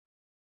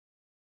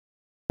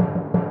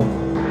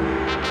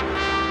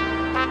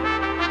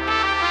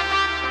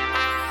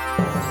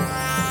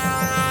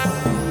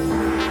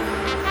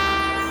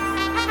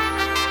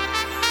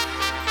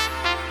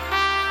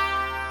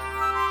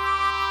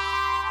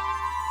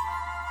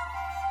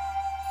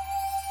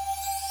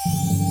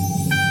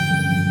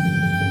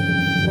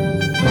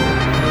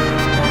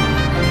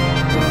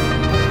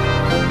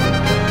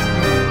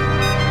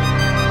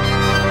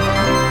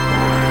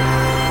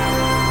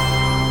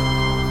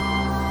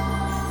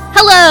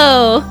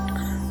Hello!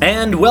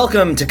 And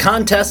welcome to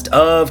Contest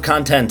of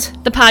Content,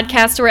 The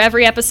podcast where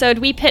every episode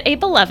we pit a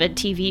beloved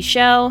TV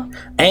show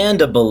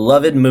and a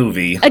beloved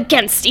movie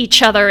against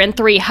each other in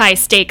 3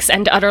 high-stakes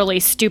and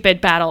utterly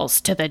stupid battles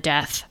to the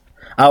death.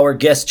 Our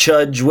guest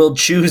judge will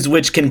choose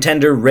which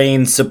contender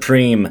reigns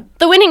supreme.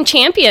 The winning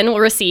champion will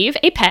receive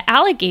a pet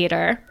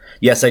alligator.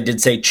 Yes, I did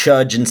say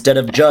chudge instead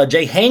of judge,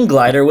 a hang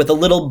glider with a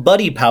little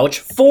buddy pouch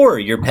for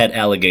your pet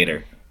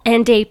alligator.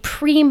 And a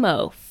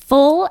primo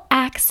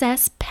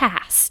full-access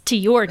pass to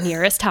your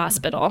nearest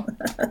hospital.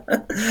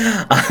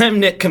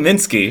 I'm Nick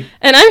Kaminsky.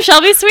 And I'm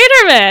Shelby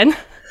Sweeterman.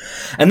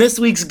 And this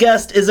week's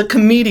guest is a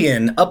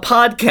comedian, a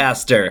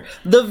podcaster,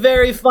 the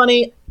very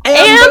funny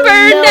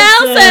Amber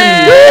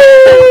Nelson!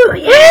 Woo!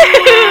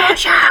 Yeah!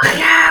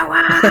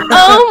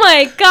 Oh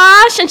my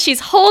gosh, and she's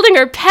holding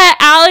her pet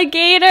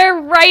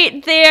alligator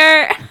right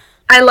there.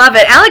 I love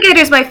it.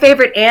 Alligator's my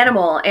favorite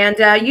animal,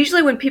 and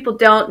usually when people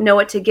don't know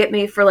what to get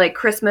me for like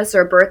Christmas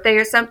or birthday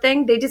or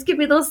something, they just give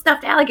me little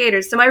stuffed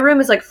alligators. So my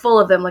room is like full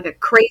of them, like a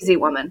crazy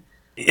woman.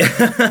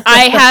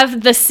 I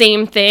have the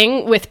same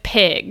thing with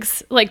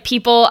pigs. Like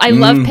I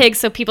love pigs,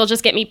 so people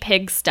just get me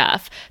pig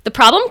stuff. The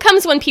problem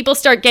comes when people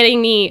start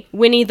getting me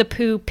Winnie the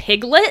Pooh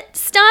piglet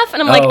stuff,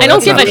 and I'm like, I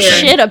don't give a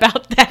shit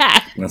about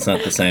that. That's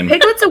not the same.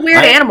 Piglet's a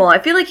weird animal. I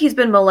feel like he's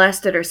been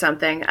molested or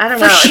something. I don't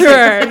know. For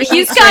sure.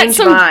 He's got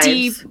some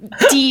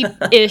vibes. deep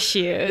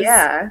issues.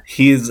 Yeah.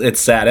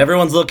 It's sad.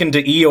 Everyone's looking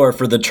to Eeyore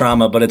for the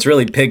trauma, but it's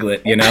really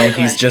Piglet, you know?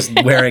 He's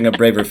just wearing a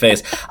braver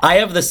face. I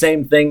have the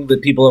same thing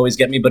that people always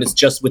get me, but it's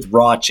just with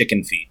raw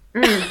chicken feet.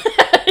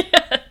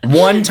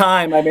 One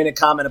time I made a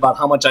comment about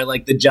how much I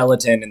like the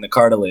gelatin and the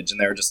cartilage,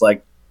 and they were just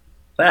like,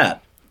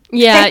 that.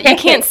 Yeah, you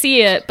can't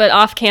see it, but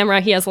off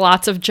camera he has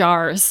lots of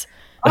jars.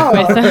 Oh,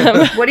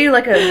 what are you,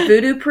 like a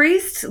voodoo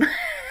priest?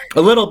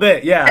 A little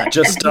bit, yeah.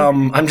 Just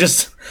I'm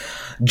just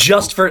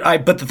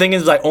but the thing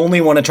is I only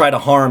want to try to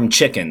harm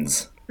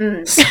chickens.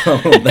 So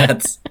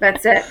that's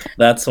it.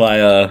 That's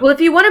why well,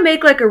 if you want to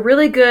make like a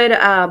really good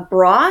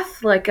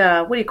broth, like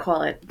what do you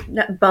call it?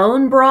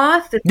 Bone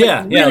broth? It's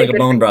like a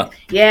bone broth.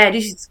 Yeah,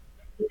 you should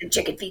get the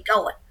chicken feet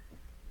going.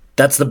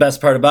 That's the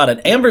best part about it.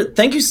 Amber,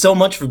 thank you so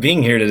much for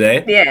being here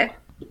today. Yeah.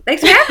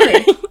 Thanks for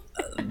having me.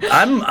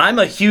 I'm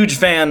a huge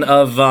fan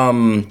of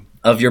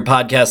your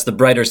podcast, The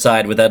Brighter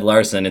Side with Ed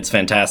Larson. It's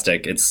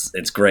fantastic.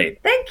 It's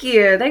great. Thank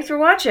you. Thanks for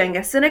watching.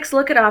 A cynic's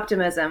look at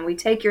optimism. We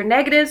take your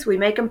negatives, we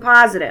make them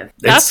positive.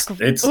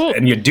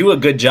 And you do a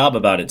good job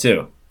about it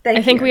too.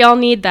 I think we all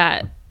need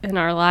that in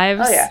our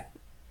lives. Oh yeah.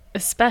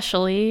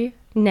 Especially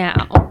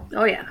now.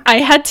 Oh yeah.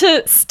 I had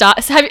to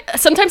stop.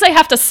 Sometimes I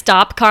have to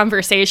stop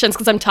conversations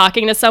because I'm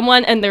talking to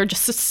someone and they're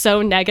just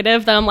so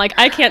negative that I'm like,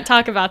 I can't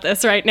talk about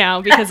this right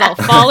now because I'll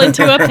fall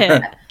into a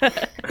pit.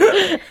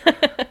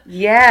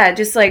 Yeah,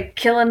 just like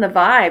killing the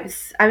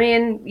vibes. I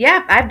mean,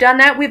 yeah, I've done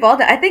that. We've all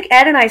done. I think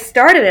Ed and I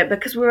started it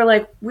because we were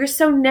like, we're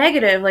so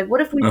negative. Like,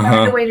 what if we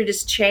found a way to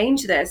just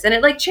change this? And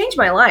it like changed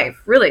my life,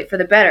 really, for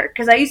the better.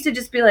 Because I used to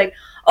just be like,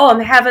 oh,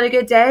 I'm having a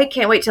good day.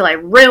 Can't wait till I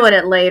ruin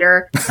it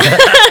later.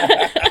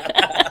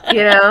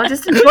 You know,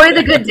 just enjoy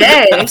the good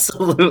day.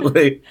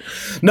 Absolutely.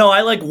 No,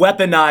 I like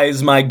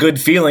weaponize my good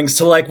feelings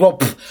to like, well,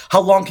 how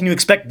long can you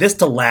expect this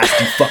to last,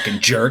 you fucking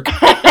jerk?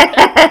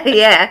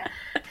 Yeah.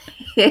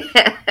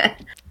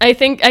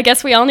 I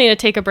guess we all need to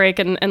take a break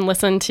and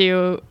listen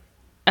to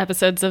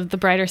episodes of The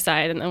Brighter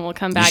Side, and then we'll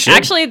come back.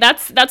 Actually,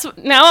 that's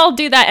now I'll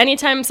do that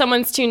anytime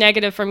someone's too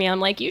negative for me. I'm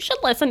like, you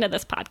should listen to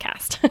this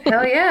podcast.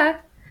 Hell yeah.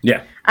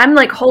 Yeah. I'm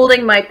like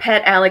holding my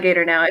pet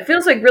alligator now. It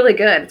feels like really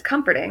good. It's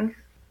comforting.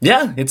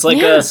 Yeah, it's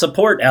like a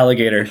support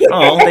alligator.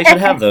 Oh, they should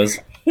have those.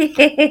 I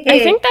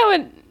think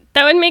that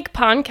would make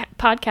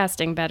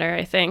podcasting better,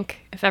 I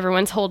think, if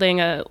everyone's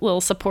holding a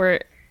little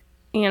support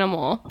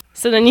animal.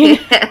 So then you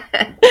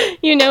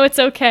know it's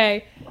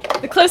okay.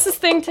 The closest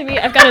thing to me,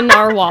 I've got a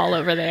narwhal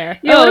over there.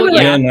 Yeah,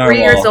 like 3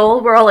 years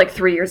old. We're all like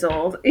 3 years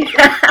old.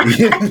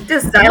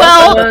 Just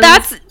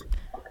that's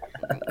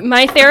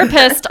my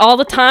therapist all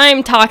the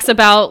time talks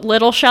about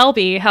little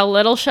Shelby,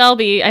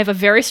 I have a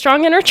very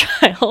strong inner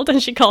child,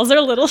 and she calls her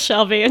little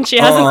Shelby, and she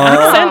has an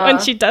accent when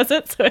she does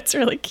it, so it's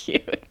really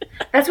cute.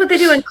 That's what they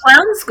do in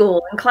clown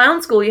school. In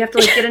clown school, you have to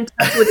like get in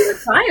touch with your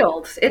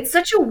child. It's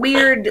such a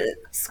weird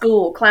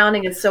school.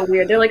 Clowning is so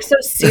weird. They're like so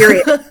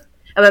serious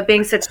about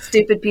being such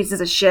stupid pieces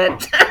of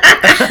shit.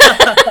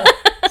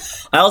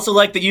 I also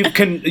like that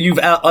you've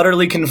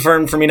utterly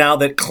confirmed for me now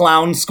that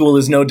clown school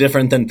is no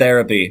different than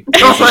therapy.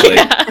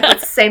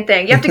 It's the same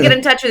thing. You have to get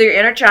in touch with your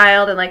inner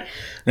child and like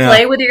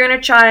play with your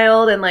inner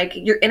child, and like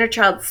your inner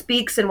child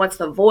speaks and what's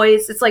the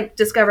voice. It's like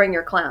discovering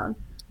your clown.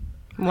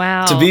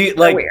 Wow. To be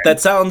like that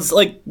sounds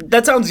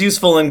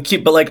useful and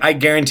cute, but like I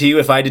guarantee you,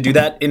 if I had to do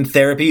that in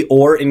therapy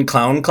or in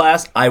clown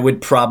class, I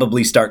would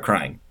probably start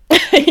crying.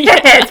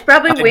 It's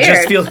probably weird. I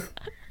just feel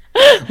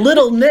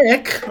little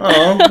Nick.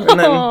 Oh, and then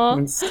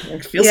I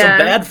feel so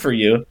bad for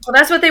you. Well,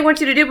 that's what they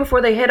want you to do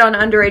before they hit on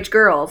underage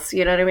girls.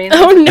 You know what I mean?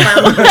 Oh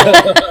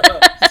no.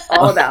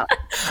 All about.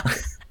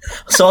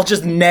 So I'll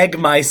just neg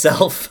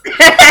myself.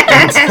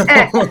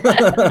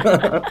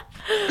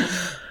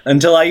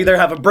 until I either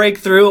have a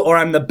breakthrough or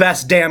I'm the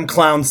best damn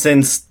clown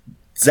since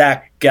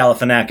Zach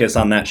Galifianakis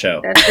on that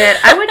show. That's it.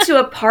 I went to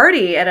a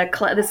party at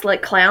this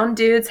like clown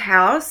dude's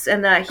house,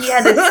 and he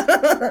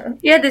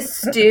had this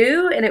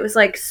stew, and it was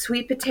like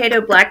sweet potato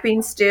black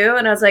bean stew,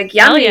 and I was like,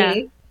 yummy. Yeah.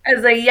 I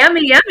was like,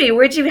 yummy, yummy.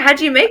 How'd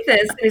you make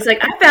this? And he's like,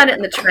 I found it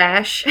in the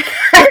trash.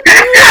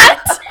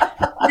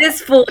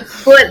 This fool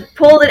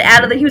pulled it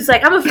out of he was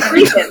like, I'm a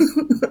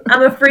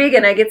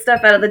freegan. I get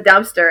stuff out of the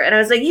dumpster. And I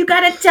was like, you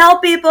gotta tell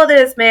people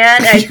this,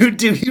 man.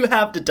 You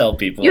have to tell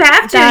people. You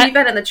have to. You found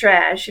it in the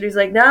trash. And he's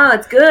like, no,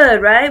 it's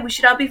good, right? We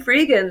should all be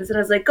freegans. And I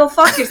was like, go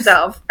fuck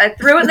yourself. I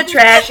threw it in the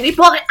trash, and he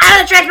pulled it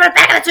out of the trash and put it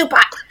back in the soup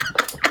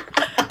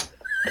pot.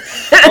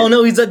 Oh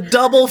no, he's a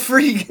double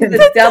freegan. He's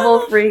a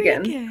double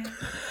freegan.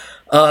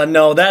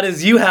 No, that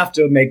is, you have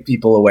to make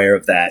people aware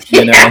of that,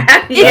 you know?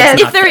 Yeah.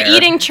 If they're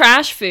eating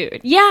trash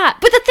food. Yeah,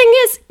 but the thing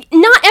is,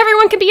 not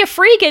everyone can be a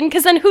freegan,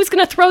 because then who's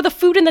going to throw the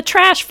food in the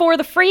trash for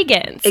the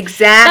freegans?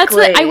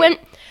 Exactly. That's what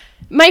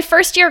my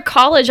first year of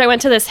college, I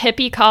went to this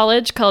hippie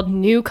college called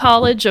New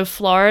College of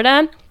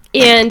Florida,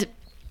 and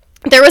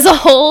there was a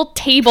whole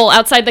table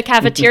outside the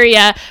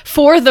cafeteria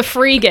for the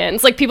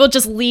freegans. Like, people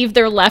just leave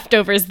their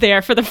leftovers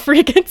there for the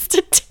freegans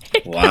to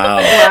take. Wow.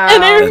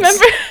 And I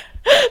remember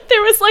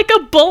there was like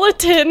a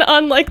bulletin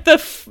on like the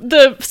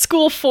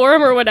school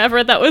forum or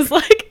whatever that was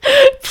like,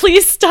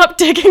 please stop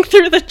digging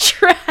through the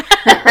trash.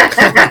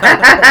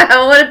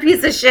 What a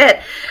piece of shit.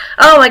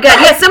 Oh my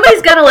god. Yeah,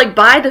 somebody's got to like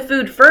buy the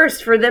food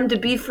first for them to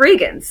be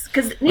freegans.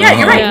 Because, yeah,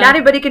 you're right. Yeah. Not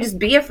everybody can just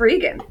be a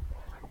freegan.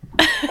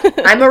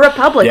 I'm a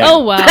Republican. Yeah. Oh,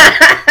 wow.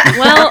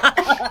 Well,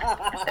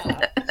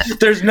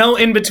 There's no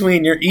in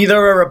between. You're either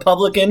a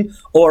Republican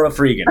or a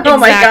freegan. Oh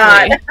my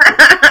exactly.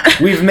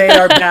 god. We've made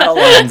our battle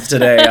lines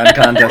today on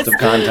Contest of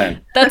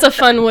Content. That's a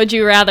fun would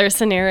you rather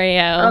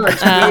scenario. Oh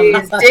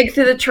jeez. Dig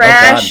through the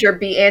trash or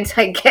be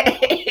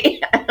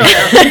anti-gay.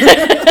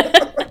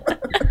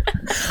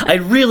 I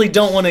really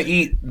don't want to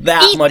eat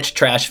that much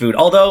trash food.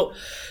 Although,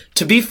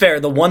 to be fair,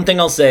 the one thing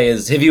I'll say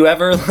is, have you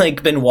ever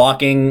like been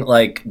walking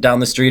like down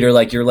the street, or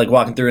like you're like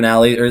walking through an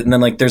alley, and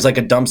then like there's like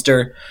a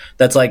dumpster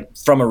that's like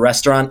from a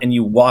restaurant, and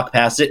you walk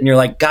past it and you're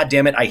like, God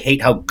damn it, I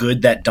hate how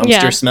good that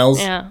dumpster smells.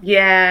 Yeah.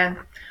 Yeah.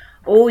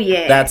 Oh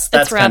yeah. That's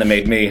rough. kind of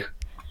made me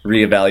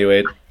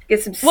reevaluate.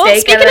 Get some steak. Well,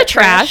 speaking out of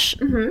trash,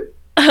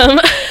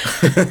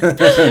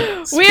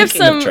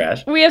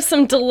 we have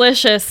some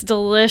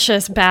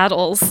delicious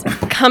battles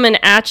coming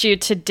at you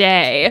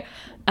today.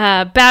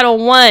 Battle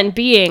 1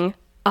 being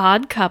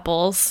odd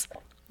couples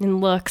in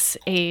looks,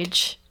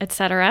 age,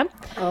 etc.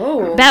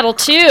 Oh. Battle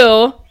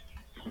 2,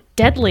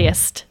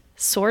 deadliest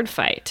sword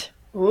fight.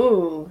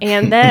 Ooh.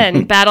 And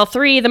then Battle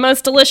 3, the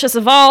most delicious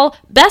of all,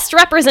 best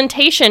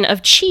representation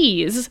of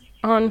cheese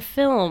on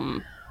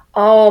film.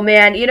 Oh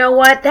man, you know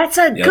what? That's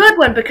a good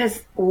one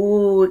because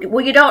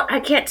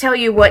I can't tell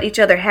you what each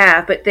other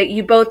have, but that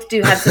you both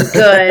do have some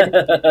good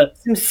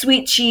some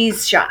sweet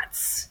cheese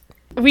shots.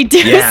 We do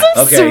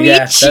some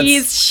sweet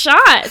cheese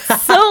shots.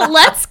 So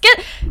let's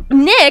get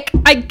Nick,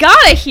 I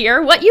gotta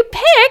hear what you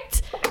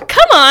picked.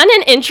 Come on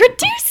and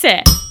introduce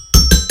it.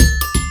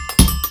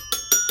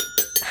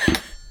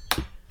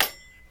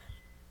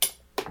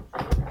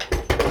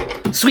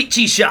 Sweet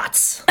cheese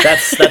shots.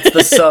 That's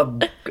the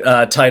sub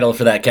title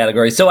for that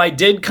category. So I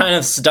did kind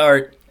of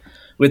start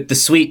with the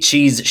sweet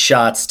cheese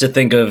shots to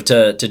think of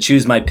to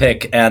choose my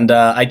pick, and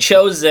I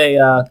chose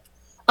a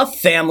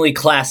family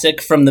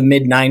classic from the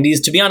mid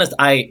 '90s. To be honest,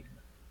 I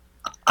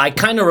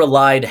kind of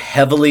relied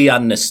heavily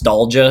on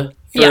nostalgia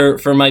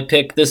for my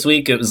pick this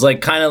week. It was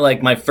like kind of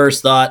like my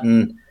first thought,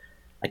 and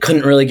I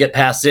couldn't really get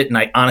past it, and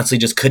I honestly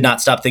just could not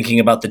stop thinking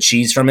about the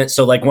cheese from it.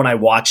 So like when I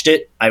watched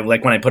it,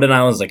 when I put it on,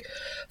 I was like,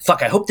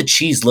 fuck, I hope the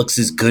cheese looks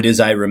as good as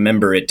I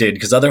remember it did,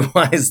 because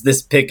otherwise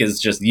this pick is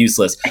just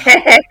useless.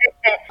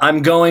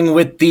 I'm going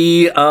with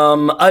the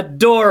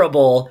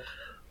adorable,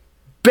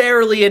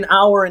 barely an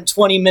hour and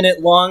 20-minute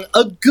long,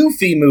 A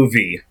Goofy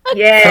Movie from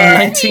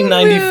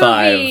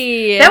 1995.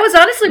 Movie. That was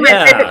honestly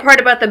my favorite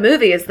part about the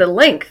movie is the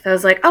length. I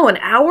was like, oh, an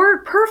hour?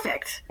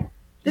 Perfect.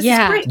 This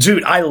is great.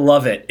 Dude, I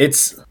love it.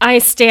 I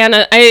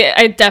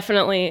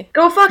definitely...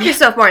 Go fuck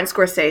yourself, Martin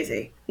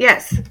Scorsese.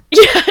 Yes.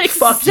 Yeah,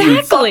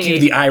 exactly. Fuck you,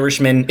 The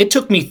Irishman. It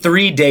took me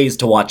 3 days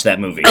to watch that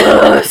movie.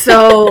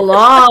 So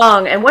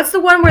long. And what's the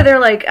one where they're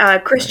like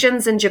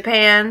Christians in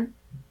Japan?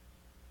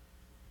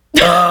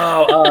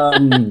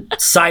 Oh,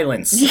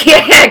 Silence.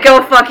 Yeah,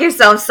 go fuck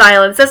yourself,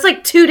 Silence. That's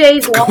like 2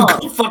 days long.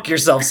 Go fuck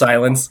yourself,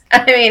 Silence.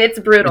 I mean, it's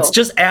brutal. It's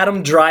just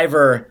Adam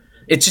Driver.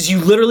 It's just, you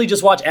literally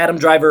just watch Adam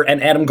Driver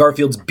and Adam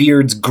Garfield's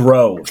beards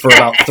grow for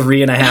about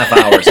 3.5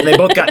 hours. And they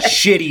both got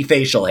shitty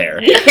facial hair.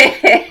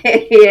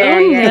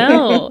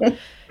 No.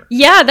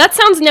 Yeah, that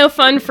sounds no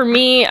fun for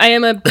me. I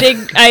am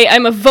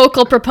I'm a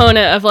vocal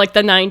proponent of like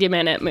the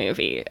 90-minute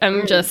movie.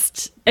 I'm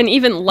just, and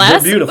even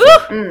less. They're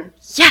beautiful.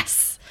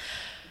 Yes.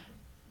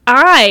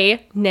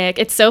 Nick,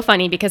 it's so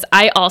funny because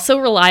I also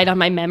relied on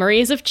my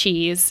memories of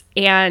cheese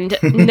and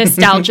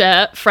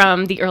nostalgia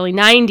from the early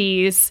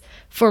 90s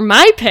for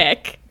my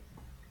pick.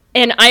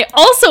 And I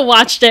also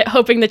watched it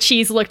hoping the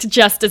cheese looked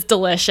just as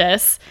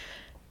delicious.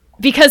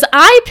 because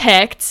I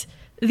picked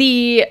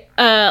the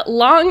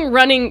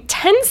long-running,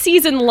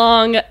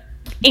 10-season-long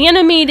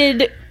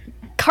animated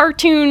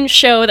cartoon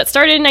show that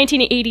started in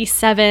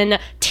 1987,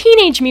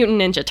 Teenage Mutant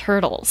Ninja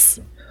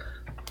Turtles.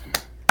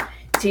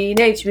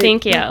 Teenage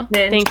Mutant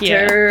Thank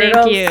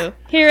you.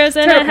 Heroes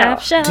in a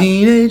half shell.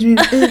 Teenage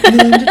Mutant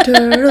Ninja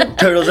Turtle.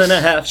 Turtles in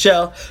a half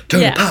shell.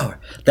 Turtle power.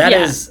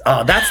 That's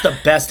the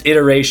best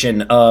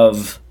iteration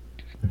of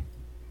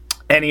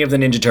any of the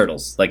Ninja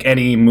Turtles. Like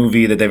any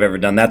movie that they've ever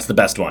done, that's the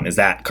best one, is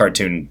that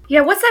cartoon.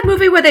 Yeah, what's that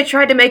movie where they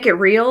tried to make it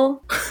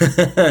real? They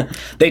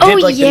did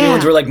the new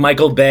ones where like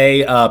Michael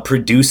Bay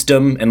produced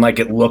them, and like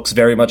it looks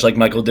very much like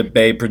Michael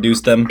Bay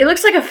produced them. It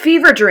looks like a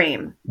fever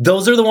dream.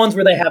 Those are the ones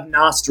where they have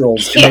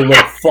nostrils and they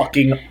look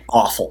fucking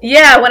awful.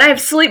 Yeah, when I have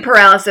sleep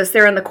paralysis,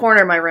 they're in the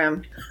corner of my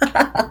room.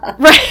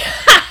 Right.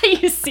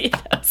 You see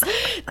those.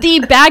 The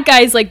bad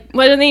guys, like,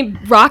 what are they?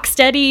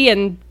 Rocksteady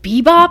and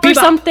Bebop or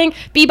something?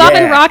 Bebop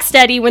and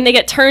Rocksteady, when they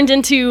get turned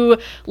into,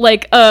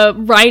 like,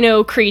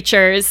 rhino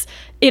creatures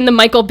in the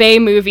Michael Bay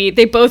movie,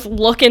 they both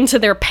look into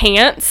their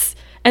pants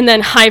and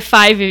then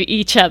high-five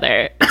each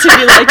other to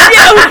be like,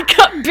 yeah, we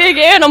got big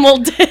animal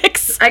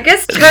dicks. I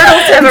guess turtles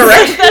have a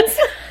right. That's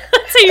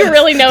how you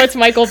really know it's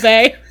Michael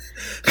Bay.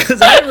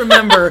 Because I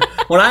remember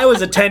when I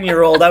was a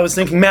 10-year-old, I was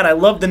thinking, man, I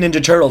love the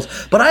Ninja Turtles,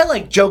 but I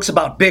like jokes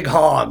about big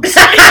hogs.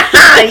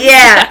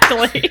 Yeah.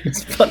 Exactly.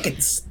 It's fucking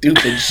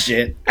stupid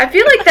shit. I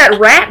feel like that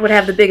rat would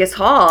have the biggest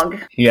hog.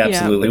 He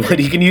absolutely would.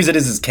 He can use it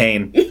as his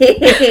cane.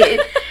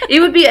 It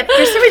would be,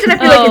 for some reason, I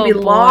feel like it'd be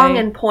long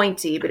and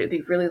pointy, but it'd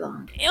be really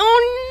long.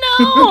 Oh,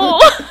 no.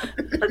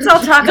 Let's all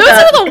talk Those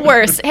about are the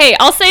worst. Hey,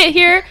 I'll say it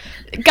here.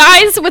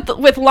 Guys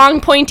with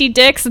long pointy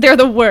dicks, they're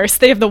the worst.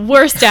 They have the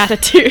worst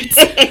attitudes.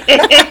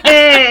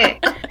 Yeah,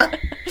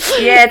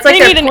 it's like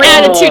they need an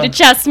attitude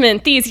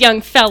adjustment, these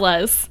young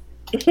fellas.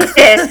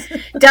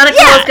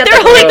 Donatello's got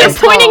they're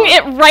pointing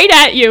it right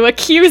at you,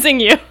 accusing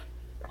you.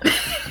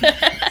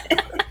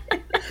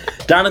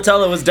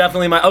 Donatello was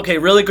definitely my... Okay,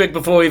 really quick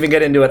before we even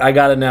get into it, I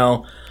gotta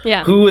know,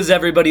 who was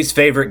everybody's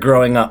favorite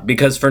growing up?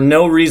 Because for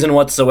no reason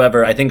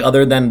whatsoever, I think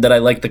other than that I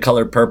like the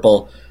color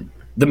purple,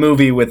 the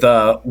movie with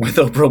Oprah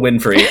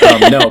Winfrey.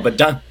 No, but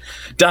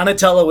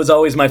Donatello was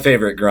always my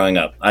favorite growing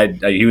up.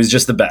 He was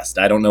just the best.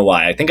 I don't know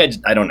why. I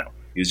don't know.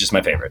 He was just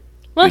my favorite.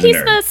 Well, he's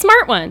the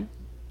smart one.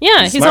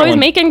 Yeah, he's always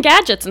making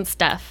gadgets and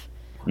stuff.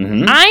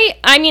 Mm-hmm.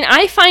 I mean,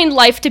 I find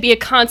life to be a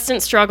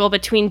constant struggle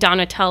between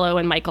Donatello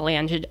and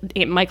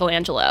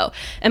Michelangelo.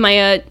 Am I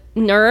a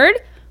nerd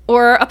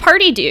or a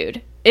party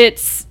dude?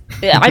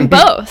 I'm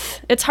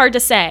both. It's hard to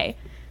say.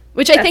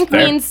 Which I think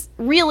means,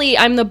 really,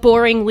 I'm the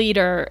boring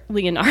leader,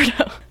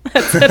 Leonardo.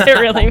 That's what it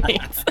really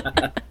means.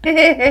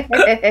 Yeah,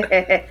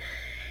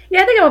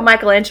 I think I'm a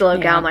Michelangelo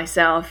gal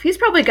myself. He's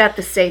probably got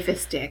the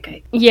safest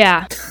dick.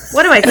 Yeah.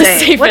 What am I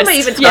saying? What am I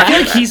even talking about? I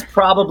feel like he's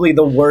probably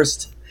the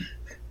worst.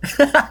 It's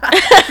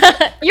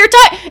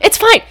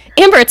fine.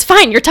 Amber, it's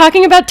fine. You're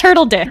talking about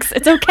turtle dicks.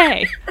 It's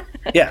okay.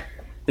 Yeah,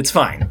 it's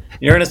fine.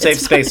 You're in a safe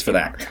space for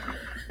that.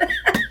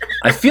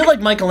 I feel like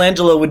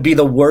Michelangelo would be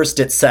the worst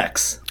at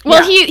sex.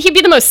 Well, he'd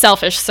be the most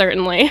selfish,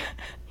 certainly.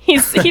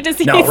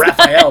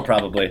 Raphael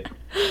probably.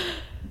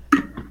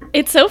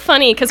 It's so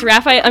funny because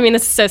Raphael, I mean,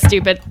 this is so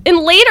stupid.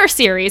 In later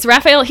series,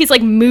 Raphael, he's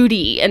like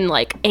moody and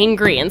like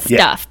angry and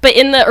stuff. But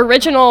in the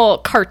original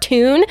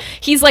cartoon,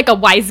 he's like a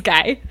wise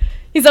guy.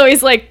 He's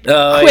always like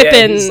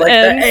quipping he's like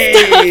and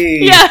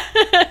hey. Yeah.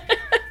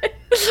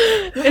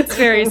 It's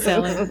very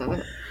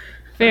silly.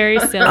 Very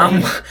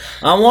silly.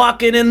 I'm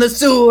walking in the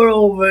sewer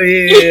over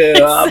here.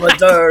 Exactly. I'm a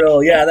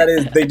turtle. Yeah, that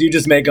is. They do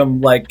just make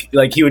him like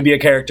he would be a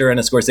character in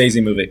a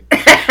Scorsese movie.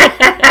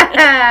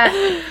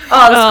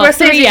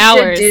 Scorsese 3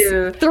 hours. should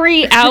do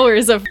 3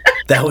 hours of.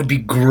 That would be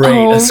great.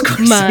 A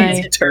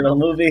Scorsese turtle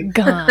movie.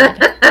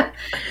 God.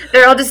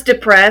 They're all just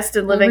depressed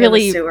and living in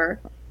the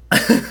sewer.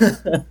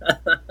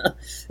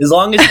 As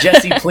long as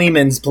Jesse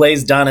Plemons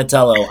plays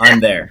Donatello, I'm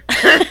there.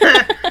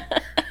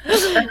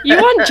 You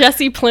want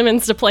Jesse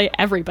Plemons to play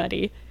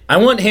everybody. I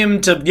want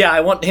him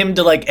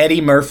to like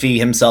Eddie Murphy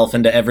himself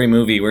into every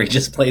movie where he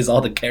just plays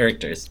all the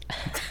characters.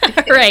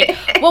 Right.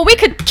 Well, we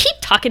could keep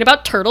talking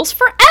about turtles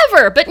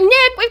forever, but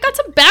Nick, we've got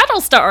some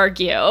battles to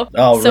argue.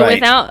 Oh, so right.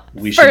 Without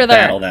we should further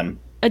battle them.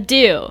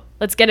 ado,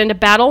 let's get into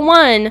battle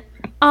 1,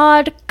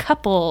 Odd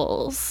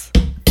Couples.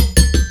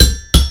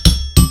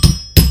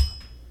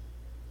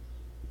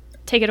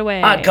 Take it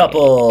away. Odd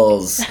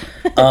Couples.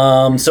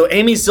 So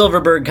Amy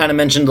Silverberg kind of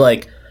mentioned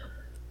like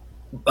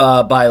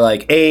by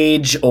like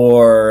age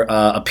or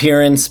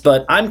appearance,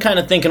 but I'm kind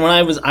of thinking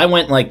I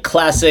went like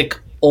classic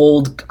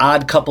old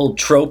odd couple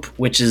trope,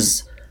 which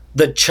is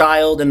the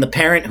child and the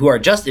parent who are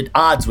just at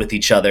odds with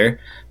each other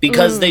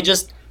because they're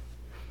just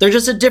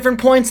at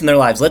different points in their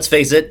lives. Let's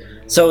face it.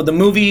 So the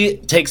movie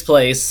takes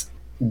place.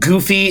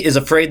 Goofy is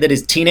afraid that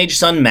his teenage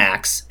son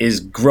Max is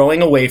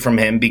growing away from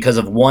him because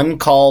of one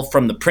call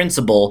from the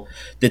principal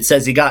that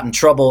says he got in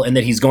trouble and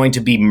that he's going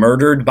to be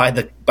murdered by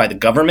the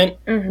government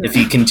if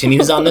he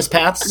continues on this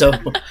path.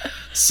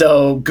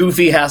 So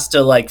Goofy has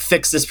to like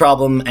fix this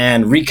problem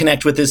and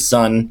reconnect with his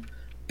son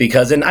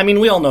because, and I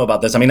mean, we all know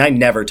about this. I mean, I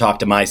never talk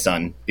to my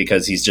son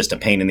because he's just a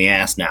pain in the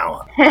ass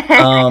now.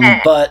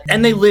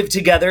 And they live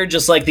together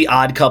just like the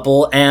Odd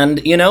Couple.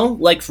 And, you know,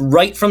 like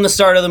right from the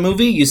start of the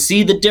movie, you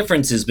see the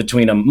differences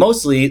between them.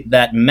 Mostly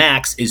that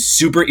Max is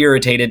super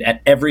irritated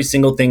at every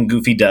single thing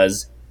Goofy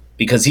does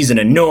because he's an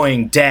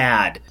annoying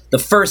dad. The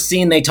first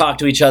scene they talk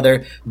to each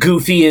other,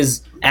 Goofy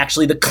is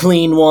actually the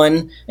clean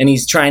one, and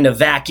he's trying to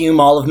vacuum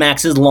all of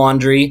Max's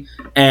laundry.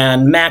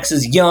 And Max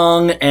is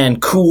young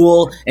and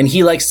cool, and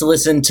he likes to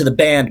listen to the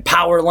band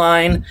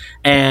Powerline.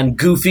 And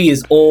Goofy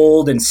is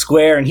old and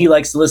square, and he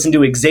likes to listen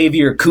to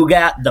Xavier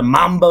Cugat, the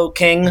Mambo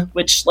King,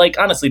 which, like,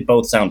 honestly,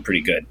 both sound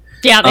pretty good.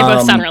 Yeah, they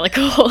both sound really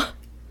cool.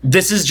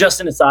 This is just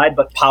an aside,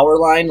 but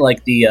Powerline,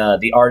 like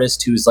the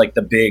artist who's like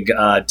the big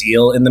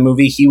deal in the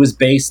movie, he was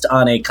based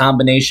on a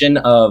combination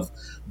of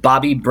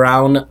Bobby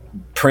Brown,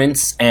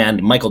 Prince,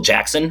 and Michael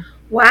Jackson.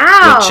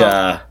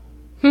 Wow.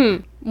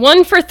 Which,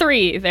 1 for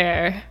 3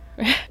 there.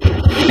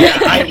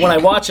 yeah, when I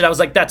watched it, I was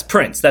like, that's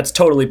Prince. That's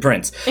totally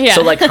Prince. Yeah.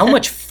 So, like, how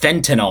much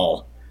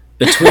fentanyl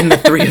between the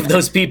three of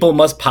those people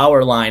must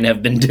Powerline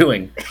have been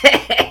doing?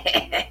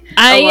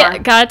 I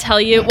gotta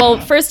tell you,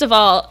 well, first of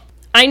all,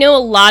 I know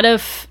a lot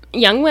of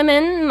young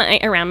women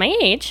around my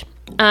age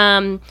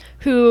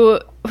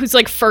whose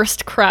like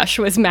first crush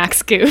was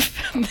Max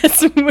Goof in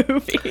this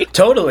movie.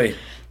 Totally.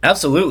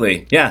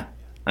 Absolutely. Yeah.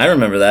 I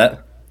remember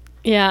that.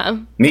 Yeah.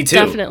 Me too.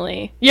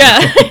 Definitely.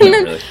 Yeah.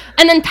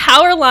 and then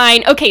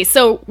Powerline. Okay,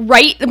 so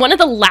one of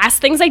the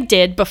last things I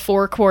did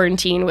before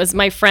quarantine was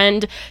my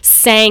friend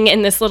sang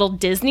in this little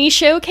Disney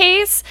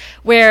showcase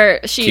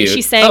where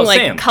she sang like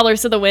Sam.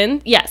 Colors of the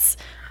Wind. Yes.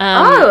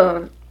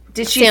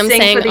 Did she Sam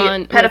sing for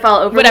the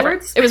pedophile overlords? Whatever.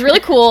 It was really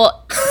cool.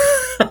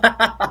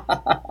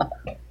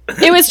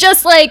 It was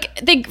just like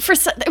it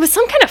was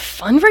some kind of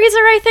fundraiser,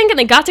 I think, and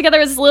they got together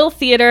as this little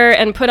theater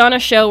and put on a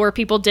show where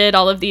people did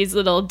all of these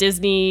little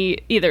Disney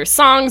either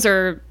songs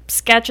or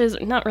sketches,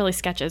 not really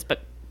sketches,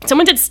 but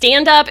someone did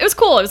stand up. It was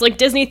cool. It was like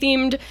Disney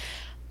themed.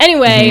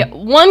 Anyway,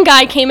 one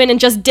guy came in and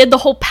just did the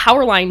whole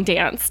Powerline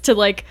dance to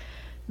like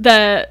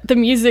the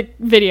music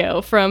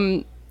video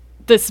from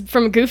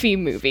a Goofy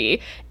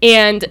movie,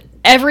 and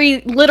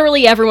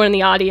literally everyone in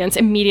the audience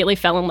immediately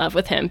fell in love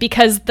with him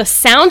because the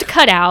sound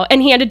cut out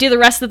and he had to do the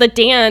rest of the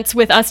dance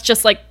with us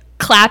just like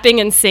clapping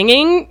and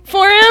singing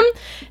for him,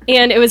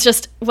 and it was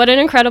just what an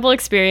incredible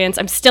experience.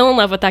 I'm still in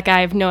love with that guy.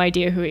 I have no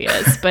idea who he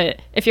is,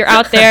 but if you're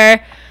out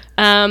there,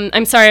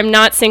 I'm sorry I'm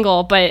not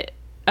single, but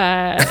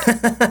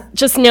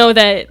just know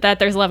that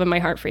there's love in my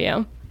heart for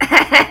you.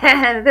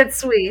 That's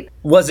sweet.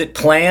 Was it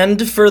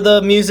planned for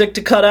the music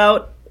to cut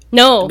out?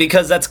 No.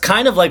 Because that's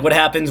kind of like what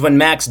happens when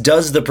Max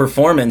does the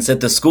performance at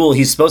the school.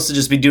 He's supposed to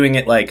just be doing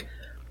it like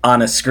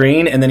on a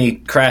screen, and then he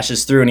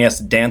crashes through and he has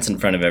to dance in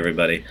front of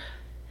everybody.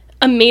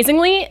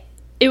 Amazingly,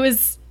 it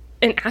was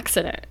an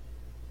accident.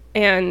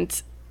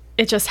 And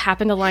it just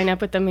happened to line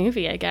up with the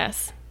movie, I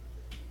guess.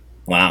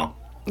 Wow.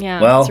 Yeah,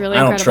 well, it's really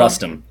I don't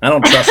trust him. I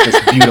don't trust this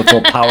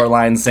beautiful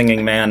Powerline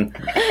singing man.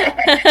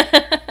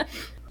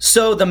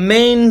 So the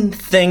main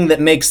thing that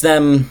makes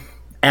them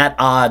at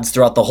odds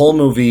throughout the whole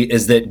movie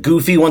is that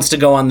Goofy wants to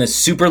go on this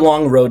super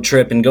long road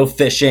trip and go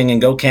fishing and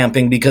go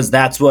camping because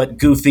that's what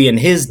Goofy and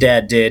his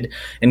dad did.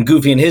 And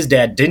Goofy and his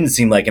dad didn't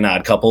seem like an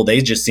odd couple.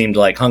 They just seemed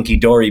like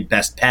hunky-dory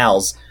best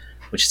pals,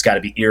 which has got to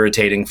be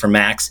irritating for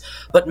Max.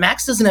 But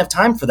Max doesn't have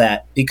time for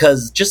that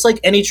because just like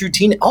any true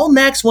teen, all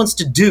Max wants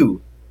to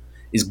do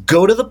is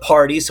go to the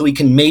party so he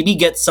can maybe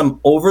get some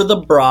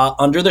over-the-bra,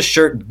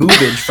 under-the-shirt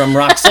boobage from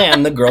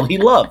Roxanne, the girl he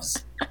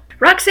loves.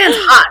 Roxanne's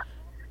hot.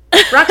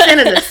 Roxanne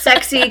is a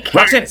sexy cat.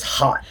 Roxanne is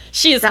hot.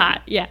 She is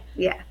hot, yeah.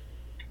 Yeah.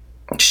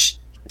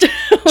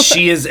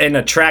 She is an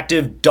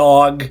attractive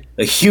dog,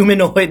 a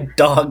humanoid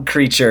dog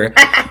creature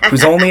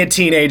who's only a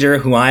teenager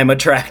who I'm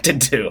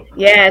attracted to.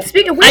 Yeah,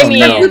 speaking of which,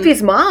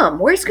 Goofy's mom.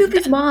 Where's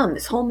Goofy's mom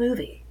this whole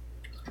movie?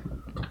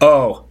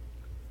 Oh,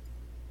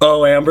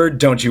 Amber,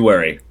 don't you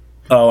worry.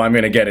 Oh, I'm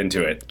going to get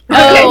into it.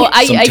 Oh,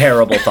 Some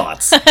terrible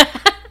thoughts.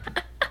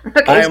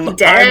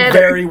 Okay, I'm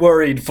very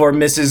worried for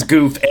Mrs.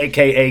 Goof,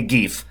 a.k.a.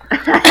 Geef.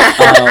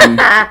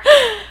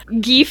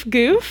 Geef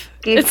Goof?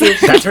 Geef Goof.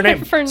 That's her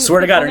name.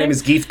 Swear to God, her name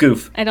is Geef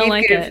Goof. I don't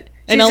like it.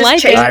 I She's don't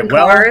just like it.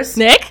 Cars.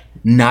 Nick?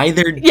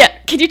 Neither... Yeah,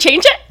 can you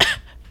change it?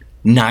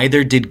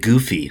 Neither did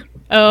Goofy.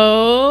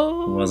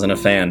 Oh. Wasn't a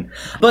fan.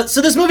 But,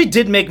 so this movie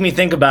did make me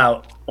think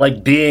about,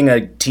 like, being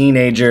a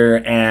teenager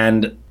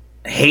and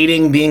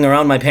hating being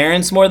around my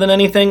parents more than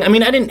anything. I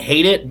mean, I didn't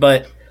hate it,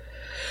 but...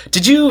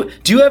 do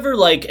you ever,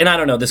 like, and I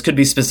don't know, this could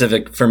be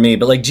specific for me,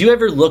 but, like, do you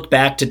ever look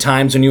back to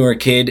times when you were a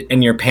kid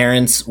and your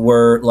parents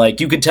were,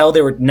 like, you can tell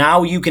they were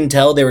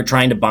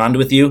trying to bond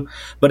with you,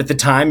 but at the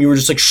time you were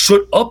just like,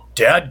 shut up,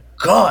 Dad,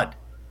 God.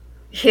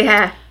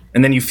 Yeah.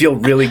 And then you feel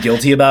really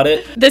guilty about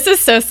it? This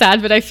is so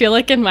sad, but I feel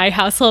like in my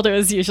household it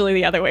was usually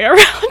the other way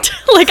around.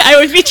 Like, I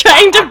would be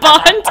trying to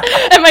bond,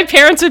 and my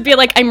parents would be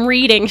like, I'm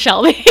reading,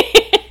 Shelby.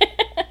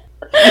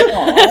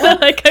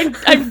 Like,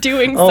 I'm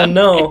doing something.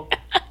 Oh, no.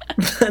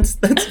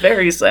 That's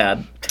very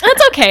sad.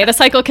 That's okay. The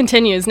cycle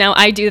continues. Now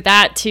I do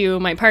that to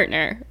my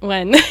partner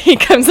when he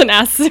comes and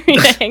asks me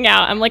to hang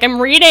out. I'm like, I'm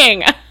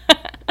reading.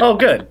 Oh,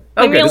 good.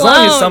 Oh, good. As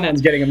long as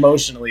someone's getting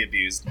emotionally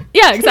abused.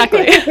 Yeah,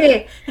 exactly.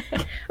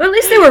 Well, at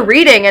least they were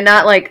reading and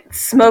not like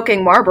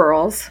smoking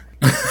Marlboros.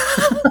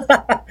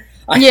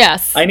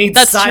 Yes, I need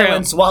that's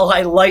silence true. while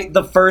I light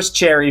the first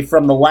cherry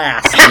from the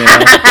last. You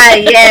know?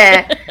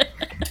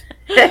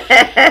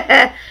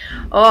 Yeah.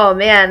 Oh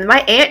man, my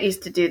aunt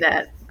used to do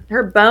that.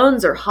 Her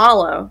bones are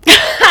hollow.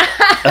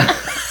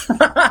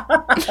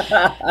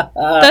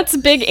 That's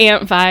big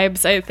aunt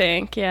vibes, I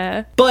think.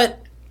 Yeah. But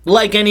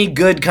like any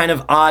good kind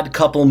of odd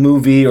couple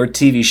movie or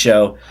TV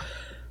show,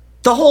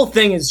 the whole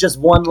thing is just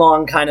one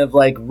long kind of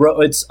like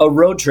it's a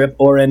road trip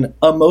or an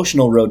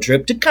emotional road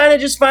trip to kind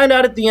of just find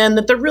out at the end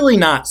that they're really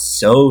not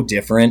so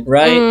different,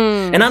 right?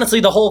 And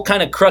honestly, the whole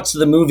kind of crux of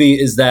the movie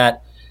is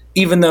that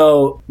even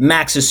though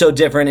Max is so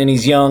different and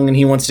he's young and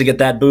he wants to get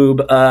that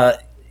boob,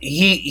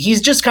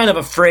 he's just kind of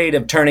afraid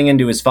of turning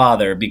into his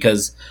father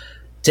because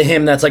to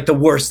him that's like the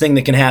worst thing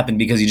that can happen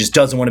because he just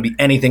doesn't want to be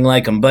anything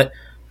like him. But,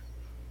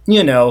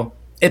 you know,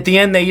 at the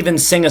end they even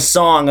sing a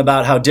song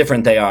about how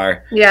different they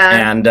are.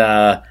 Yeah. And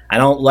I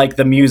don't like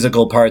the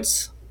musical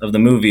parts of the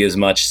movie as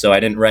much, so I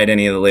didn't write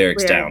any of the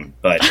lyrics down.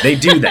 But they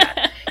do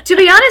that. To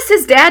be honest,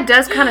 his dad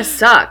does kind of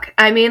suck.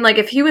 I mean, like,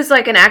 if he was,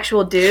 like, an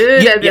actual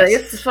dude, I'd be like,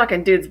 this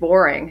fucking dude's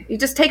boring. He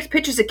just takes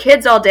pictures of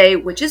kids all day,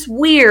 which is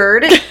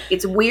weird.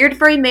 It's weird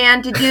for a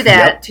man to do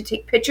that, to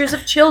take pictures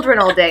of children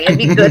all day and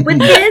be good with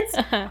kids.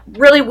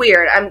 Really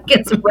weird. I'm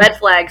getting some red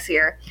flags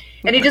here.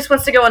 And he just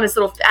wants to go on his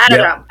little, I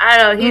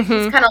don't know.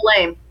 He's kind of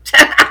lame.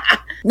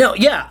 No,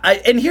 yeah.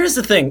 And here's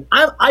the thing.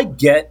 I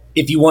get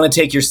if you want to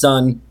take your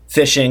son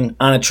fishing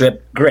on a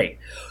trip, great.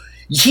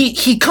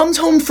 He comes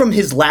home from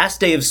his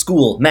last day of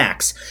school,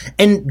 Max,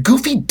 and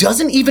Goofy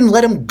doesn't even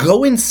let him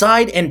go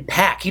inside and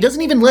pack. He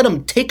doesn't even let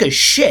him take a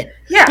shit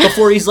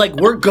before he's like,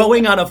 we're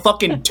going on a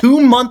fucking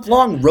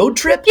 2-month-long road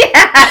trip?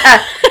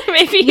 Yeah.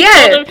 Maybe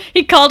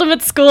he called him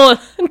at school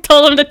and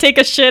told him to take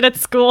a shit at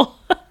school.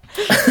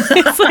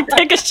 It's like,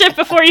 take a shit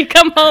before you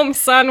come home,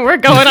 son. We're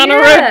going on a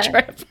road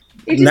trip.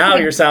 Now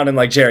you're sounding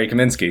like Jerry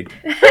Kaminsky.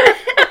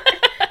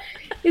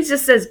 He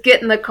just says,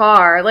 get in the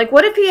car. Like,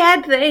 what if he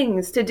had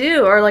things to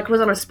do or, like,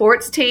 was on a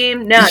sports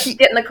team? No, just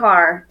get in the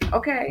car.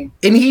 Okay.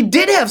 And he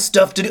did have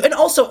stuff to do. And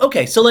also,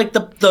 okay, so, like, the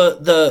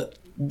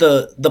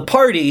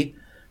party,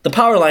 the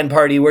Powerline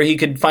party where he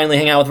could finally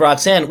hang out with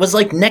Roxanne was,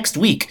 like, next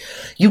week.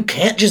 You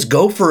can't just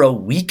go for a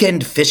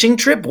weekend fishing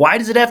trip? Why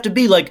does it have to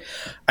be, like,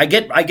 I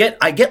get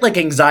like,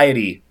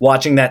 anxiety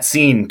watching that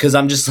scene because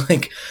I'm just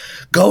like,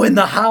 go in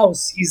the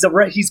house.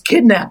 He's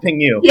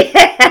kidnapping you.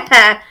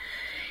 Yeah.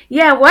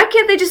 Yeah, why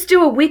can't they just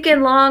do a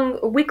week-long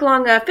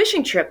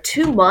fishing trip?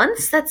 2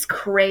 months? That's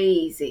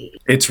crazy.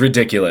 It's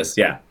ridiculous,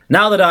 yeah.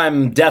 Now that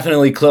I'm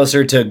definitely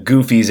closer to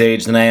Goofy's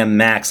age than I am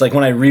Max, like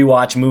when I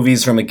rewatch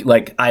movies from,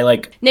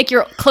 Nick,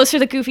 you're closer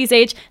to Goofy's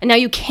age, and now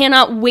you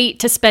cannot wait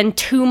to spend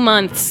 2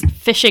 months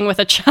fishing with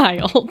a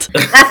child.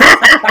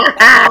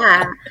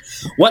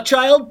 What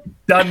child?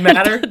 Doesn't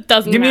matter.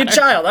 Doesn't Give matter. me a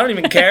child. I don't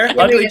even care.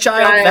 Ugly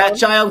child, fat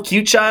child,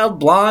 cute child,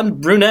 blonde,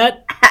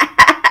 brunette.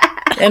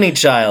 Any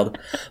child.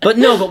 But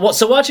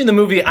so watching the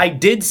movie, I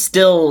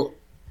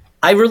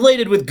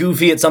related with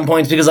Goofy at some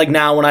points because, like,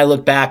 now when I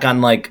look back on,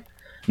 like,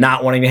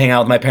 not wanting to hang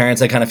out with my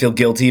parents, I kind of feel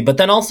guilty. But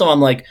then also I'm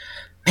like,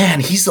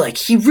 man,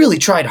 he really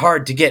tried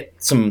hard to get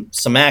some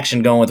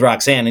action going with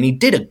Roxanne, and he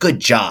did a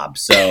good job.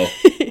 So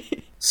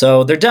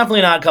so they're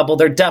definitely not a couple.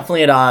 They're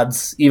definitely at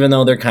odds, even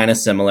though they're kind of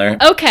similar.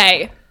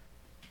 Okay.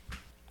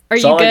 Are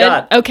you good? I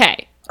got.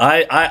 Okay.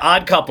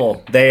 Odd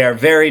couple. They are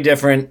very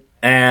different.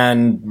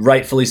 And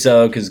rightfully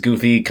so, because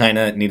Goofy kind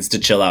of needs to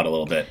chill out a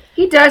little bit.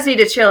 He does need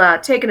to chill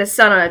out. Taking his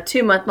son on a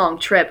 2-month-long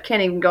trip.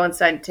 Can't even go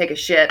inside and take a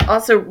shit.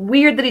 Also,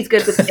 weird that he's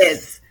good with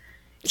kids.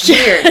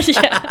 Weird.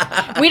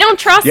 Yeah. We don't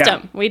trust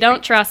him. We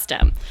don't trust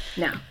him.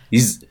 No.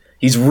 He's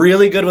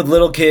really good with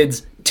little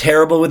kids,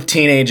 terrible with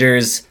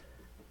teenagers,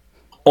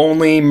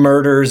 only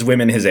murders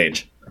women his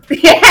age.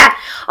 Yeah.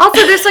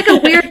 Also, there's like a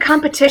weird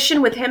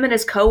competition with him and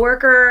his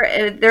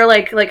coworker. They're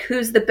like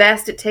who's the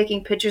best at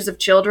taking pictures of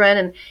children,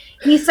 and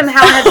he somehow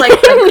has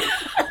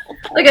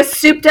like a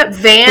souped up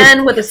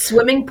van with a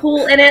swimming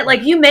pool in it.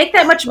 Like, you make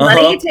that much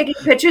money taking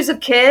pictures of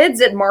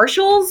kids at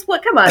Marshall's?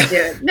 What? Come on,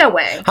 dude. No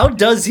way. How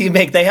does he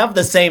make? They have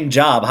the same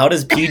job. How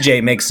does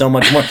PJ make so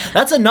much more?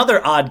 That's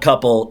another odd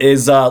couple.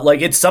 Is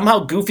it's somehow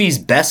Goofy's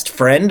best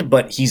friend,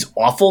 but he's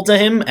awful to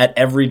him at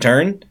every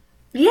turn.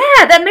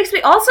 Yeah, that makes me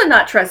also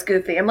not trust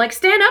Goofy. I'm like,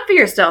 stand up for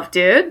yourself,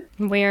 dude.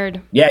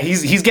 Weird. Yeah,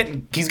 he's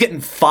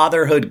getting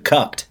fatherhood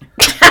cucked.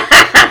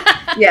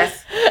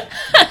 Yes.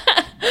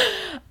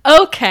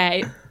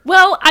 Okay.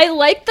 Well, I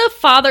like the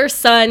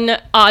father-son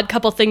odd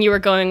couple thing you were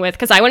going with,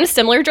 because I went a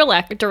similar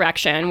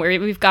direction where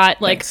we've got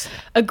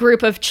a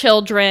group of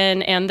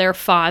children and their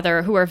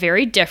father who are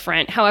very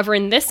different. However,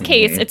 in this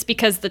case, it's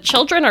because the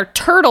children are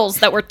turtles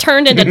that were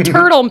turned into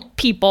turtle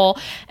people,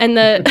 and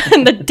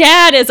the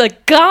dad is a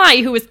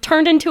guy who was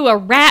turned into a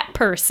rat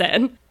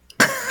person.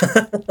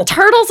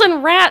 Turtles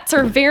and rats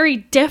are very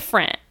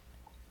different.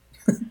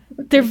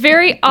 They're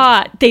very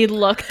odd. They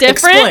look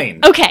different. Explain.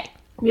 Okay.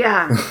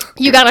 Yeah.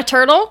 You got a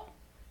turtle?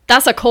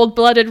 That's a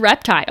cold-blooded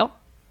reptile.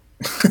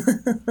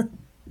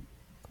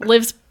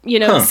 Lives,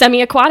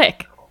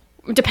 semi-aquatic,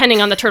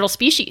 depending on the turtle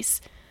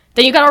species.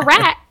 Then you got a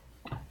rat.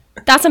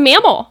 That's a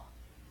mammal.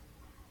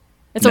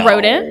 It's a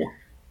rodent.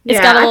 It's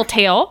got a little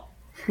tail.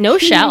 No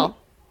shell.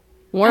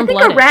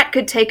 Warm-blooded. I think a rat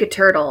could take a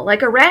turtle.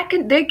 Like a rat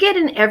they get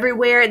in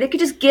everywhere. They could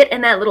just get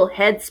in that little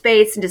head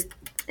space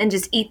and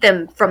just eat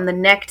them from the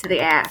neck to the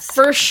ass.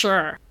 For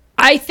sure.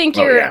 I think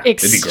you're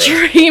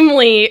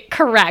extremely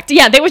correct.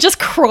 Yeah, they would just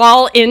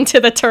crawl into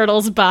the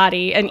turtle's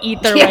body and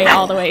eat their way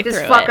all the way through it.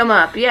 Just fuck them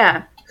up,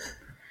 yeah.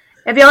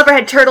 Have you ever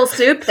had turtle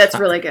soup? That's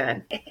really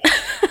good.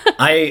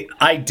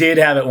 I did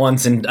have it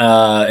once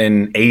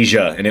in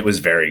Asia, and it was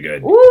very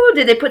good. Ooh,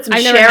 did they put some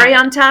sherry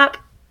on top?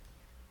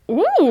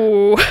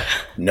 Ooh.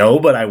 No,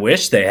 but I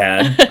wish they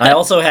had. I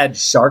also had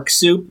shark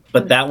soup,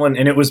 but that one,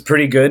 and it was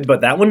pretty good, but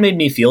that one made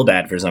me feel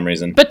bad for some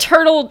reason. But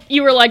turtle,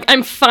 you were like,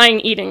 I'm fine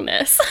eating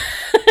this.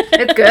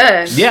 It's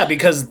good. Yeah,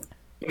 because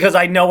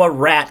I know a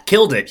rat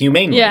killed it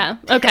humanely. Yeah,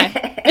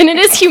 okay. And it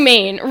is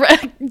humane.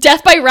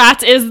 Death by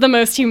rats is the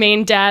most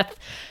humane death.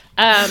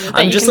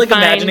 I'm just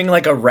imagining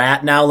like a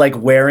rat now, like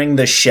wearing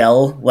the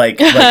shell, like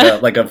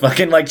a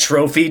fucking like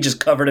trophy, just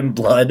covered in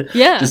blood.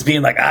 Yeah, just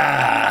being like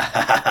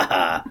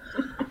ah.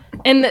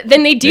 And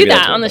then they do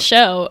that on the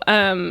show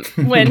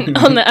when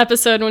on the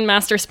episode when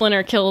Master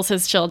Splinter kills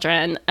his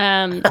children.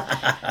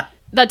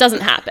 That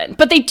doesn't happen,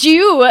 but they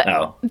do.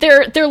 Oh.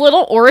 Their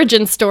little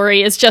origin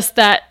story is just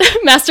that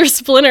Master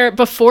Splinter,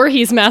 before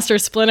he's Master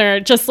Splinter,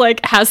 just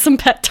like has some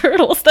pet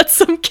turtles that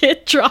some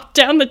kid dropped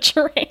down the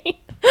drain.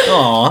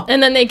 Aww.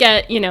 And then they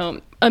get,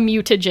 a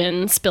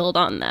mutagen spilled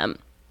on them.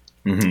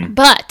 Mm-hmm.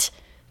 But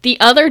the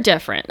other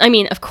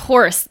of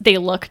course they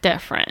look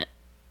different.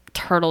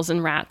 Turtles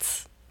and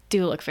rats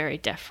do look very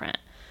different.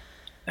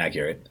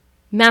 Accurate.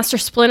 Master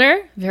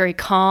Splinter, very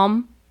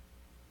calm,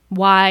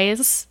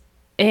 wise,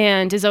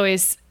 and is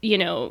always,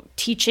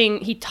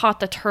 teaching. He taught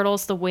the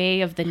turtles the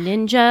way of the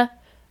ninja,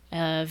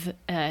 of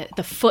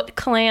the Foot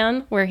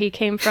Clan, where he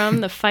came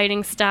from, the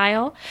fighting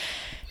style.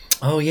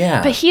 Oh,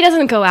 yeah. But he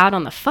doesn't go out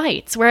on the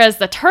fights. Whereas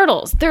the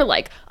turtles, they're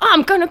like,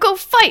 I'm going to go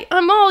fight.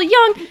 I'm all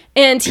young.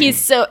 And he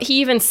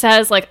even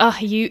says like,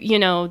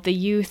 the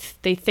youth,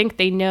 they think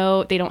they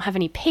know, they don't have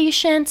any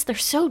patience. They're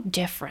so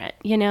different,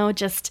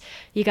 just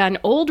you got an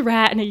old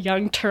rat and a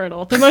young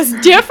turtle, the most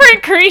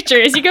different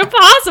creatures you could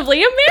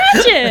possibly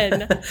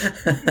imagine.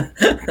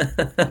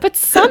 But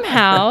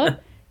somehow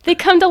they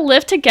come to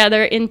live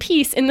together in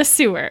peace in the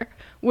sewer,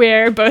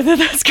 where both of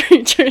those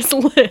creatures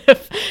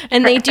live.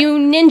 And they do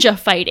ninja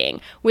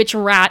fighting, which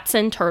rats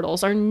and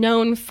turtles are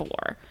known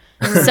for.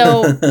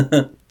 So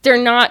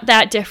they're not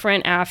that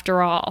different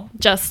after all,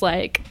 just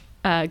like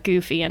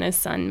Goofy and his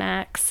son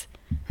Max.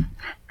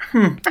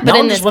 But now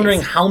I'm just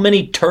wondering how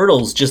many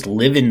turtles just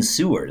live in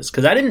sewers,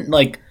 because I didn't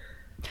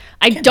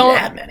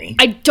that many.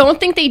 I don't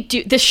think they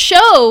do. The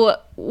show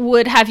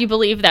would have you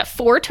believe that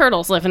 4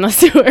 turtles live in the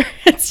sewer.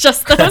 It's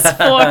just those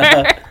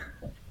 4.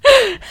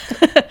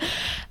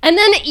 And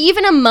then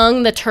even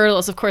among the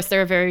turtles, of course,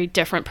 there are very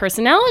different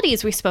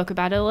personalities. We spoke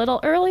about it a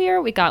little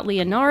earlier. We got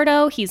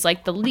Leonardo. He's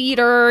like the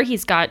leader.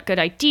 He's got good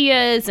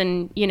ideas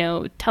and,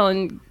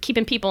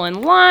 keeping people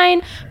in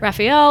line.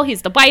 Raphael,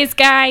 he's the wise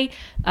guy,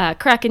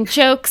 cracking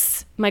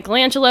jokes.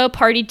 Michelangelo,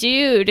 party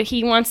dude.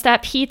 He wants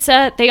that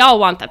pizza. They all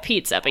want the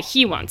pizza, but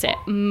he wants it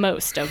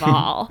most of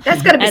all.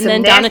 That's gotta be and some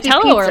then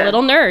Donatello, pizza. our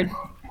little nerd.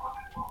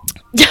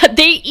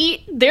 They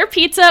eat their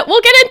pizza.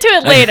 We'll get into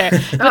it later.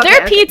 But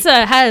their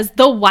pizza has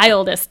the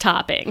wildest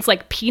toppings,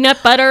 like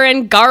peanut butter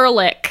and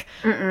garlic.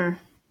 Mm-mm.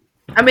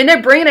 I mean,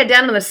 they're bringing it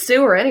down to the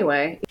sewer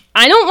anyway.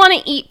 I don't want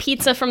to eat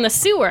pizza from the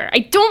sewer. I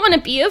don't want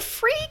to be a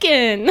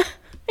freegan.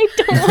 I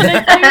don't want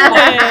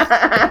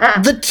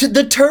to do it.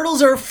 The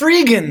turtles are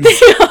freegans. They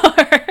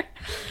are.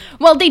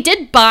 Well, they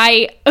did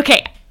buy...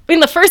 Okay, in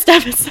the first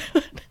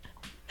episode,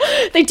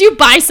 they do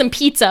buy some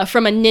pizza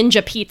from a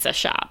ninja pizza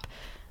shop.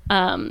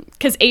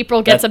 Because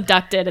April gets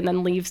abducted and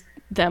then leaves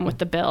them with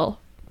the bill.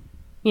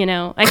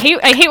 I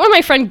hate when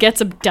my friend gets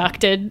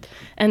abducted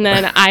and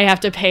then I have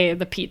to pay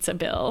the pizza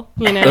bill.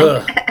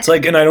 It's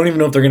like, and I don't even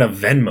know if they're gonna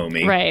Venmo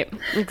me. Right,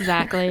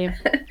 exactly.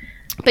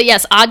 But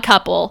yes, Odd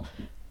Couple,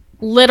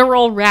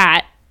 literal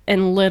rat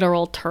and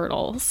literal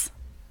turtles,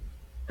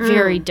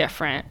 very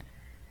different.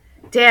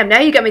 Damn, now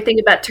you got me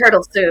thinking about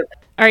turtle soup.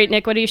 All right,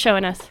 Nick, what are you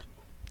showing us?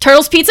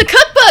 Turtles Pizza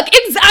Cookbook.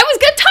 I was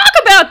gonna talk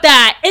about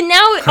that, and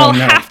now I'll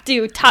have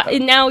to.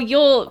 And now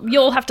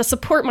you'll have to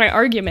support my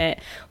argument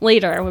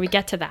later when we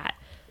get to that.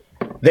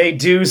 They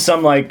do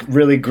some like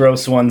really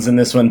gross ones in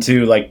this one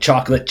too, like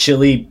chocolate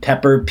chili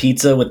pepper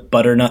pizza with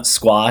butternut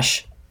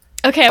squash.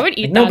 Okay, I would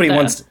eat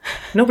that.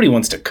 Nobody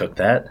wants to cook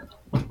that.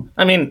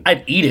 I mean,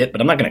 I'd eat it,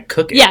 but I'm not gonna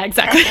cook it. Yeah,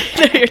 exactly.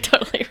 You're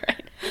totally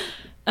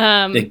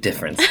right. Big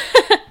difference.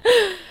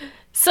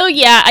 So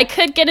yeah, I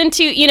could get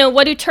into,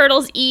 what do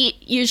turtles eat?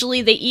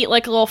 Usually they eat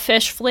like little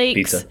fish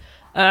flakes.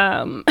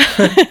 Pizza.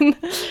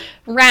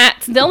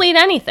 Rats, they'll eat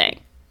anything,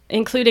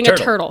 including a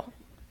turtle.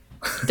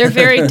 They're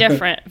very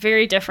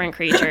different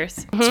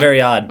creatures. It's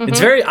very odd.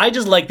 It's I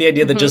just like the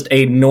idea that just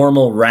a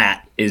normal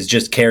rat is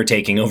just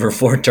caretaking over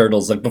 4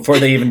 turtles, like before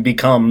they even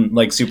become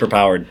like super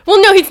powered.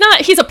 Well, no, he's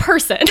not. He's a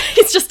person.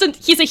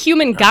 He's a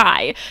human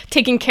guy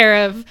taking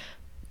care of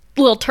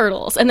little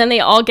turtles, and then they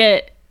all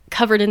get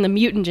covered in the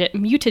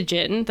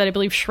mutagen that I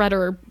believe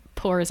Shredder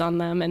pours on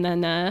them, and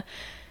then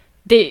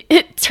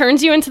it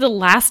turns you into the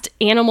last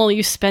animal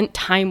you spent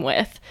time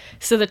with.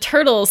 So the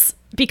turtles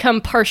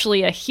become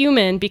partially a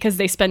human because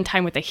they spend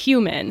time with a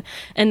human,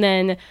 and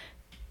then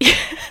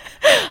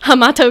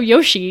Hamato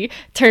Yoshi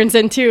turns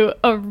into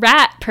a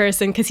rat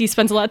person because he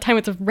spends a lot of time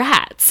with the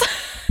rats.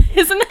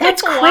 Isn't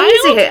That's wild?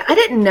 crazy. I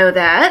didn't know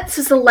that. This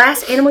is the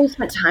last animal you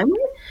spent time with?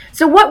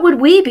 So what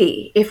would we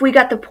be if we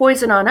got the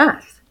poison on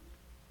us?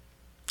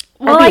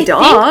 Well, I'd be a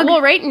dog.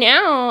 Right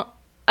now,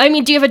 I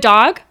mean, do you have a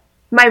dog?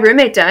 My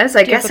roommate does.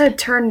 I guess I'd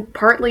turn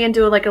partly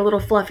into like a little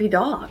fluffy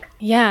dog.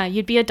 Yeah,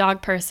 you'd be a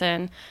dog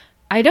person.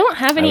 I don't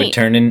have any.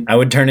 I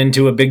would turn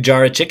into a big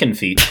jar of chicken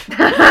feet.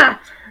 I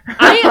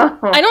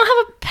don't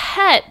have a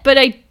pet, but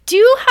I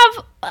do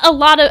have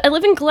I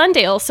live in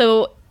Glendale,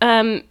 so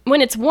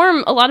when it's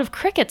warm, a lot of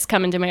crickets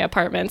come into my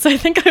apartment. So I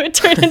think I would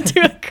turn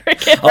into a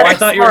cricket. Oh, I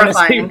thought you were going to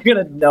say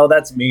no,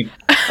 that's mean.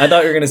 I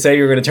thought you were going to say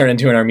you were going to turn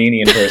into an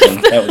Armenian person.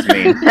 That was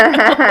mean.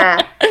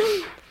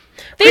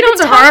 They don't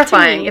talk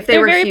horrifying to me. If they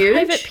They're were very huge.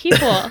 Private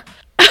people.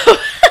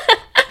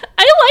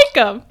 I like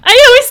them.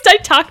 I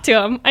talk to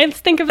them. I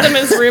think of them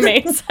as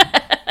roommates.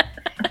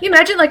 Can you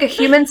imagine like a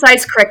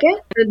human-sized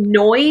cricket? The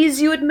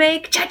noise you would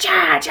make?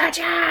 Cha-cha,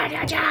 cha-cha,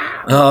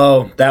 cha-cha.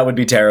 Oh, that would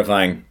be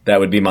terrifying. That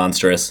would be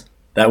monstrous.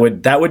 That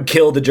would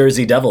kill the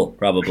Jersey Devil,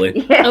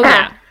 probably.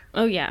 Yeah.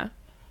 Oh, yeah.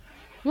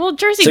 Well,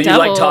 Jersey Devil. So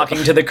Devil. you like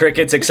talking to the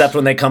crickets except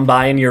when they come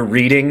by and you're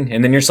reading,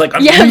 and then you're just like,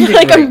 I'm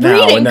reading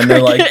now. And then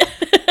they're like...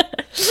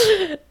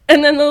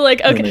 And then they're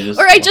like, okay.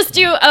 Or I just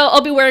I'll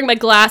be wearing my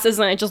glasses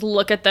and I just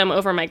look at them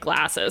over my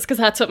glasses because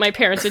that's what my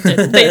parents would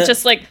do. They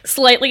just like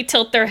slightly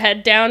tilt their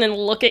head down and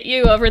look at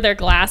you over their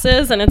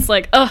glasses. And it's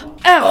like,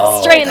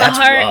 oh, straight in the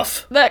heart.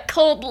 Rough. That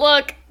cold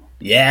look.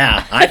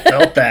 Yeah, I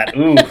felt that.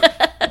 Ooh.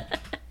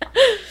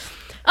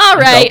 All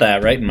right. I felt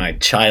that right in my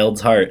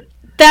child's heart.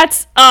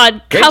 That's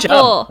odd. Great couple.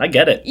 Job. I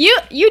get it.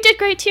 You did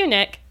great too,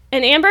 Nick.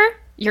 And Amber,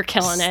 you're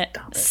killing it.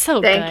 So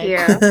good. Thank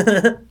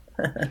you.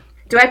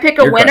 Do I pick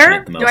a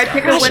winner? Do I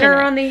pick a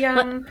winner on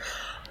the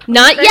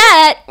Not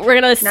yet.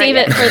 We're going to save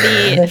it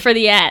for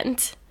the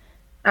end.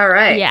 All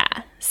right. Yeah.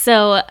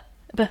 So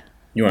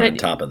you are on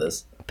top of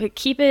this. But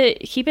keep it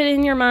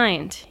in your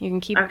mind. You can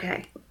keep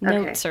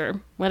notes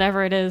or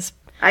whatever it is.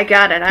 I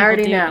got it. I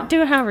already know.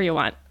 Do it however you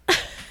want.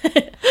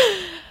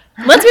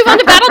 Let's move on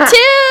to battle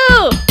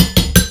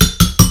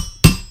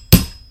 2.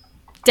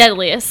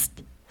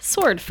 Deadliest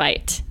sword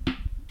fight.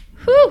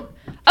 Whew.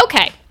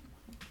 Okay.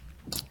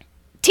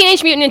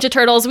 Teenage Mutant Ninja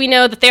Turtles, we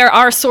know that there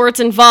are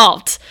swords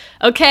involved,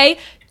 okay?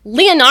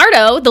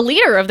 Leonardo, the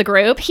leader of the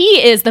group,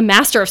 he is the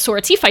master of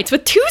swords. He fights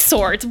with 2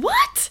 swords.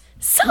 What?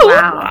 So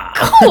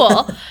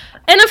cool.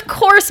 And of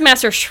course,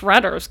 Master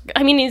Shredder's,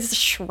 he's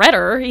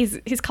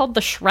Shredder. He's called the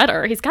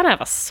Shredder. He's got to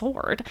have a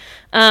sword.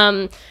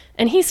 And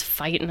he's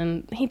fighting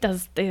and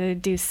they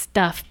do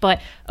stuff. But,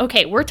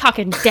 okay, we're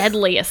talking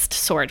deadliest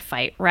sword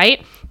fight,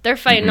 right? They're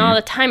fighting all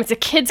the time. It's a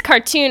kid's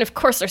cartoon. Of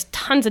course, there's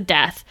tons of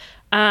death.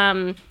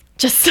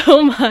 Just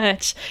so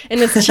much in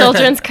this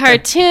children's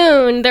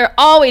cartoon. They're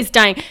always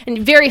dying. In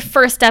the very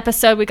first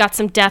episode, we got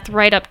some death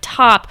right up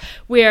top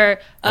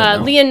where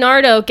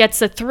Leonardo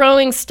gets a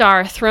throwing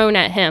star thrown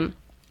at him.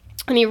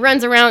 And he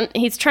runs around,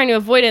 he's trying to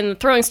avoid it, and the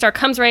throwing star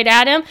comes right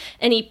at him,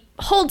 and he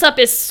holds up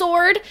his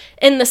sword,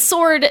 and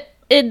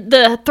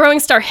the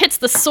throwing star hits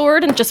the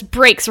sword and just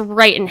breaks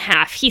right in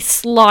half. He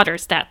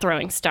slaughters that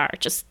throwing star,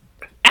 just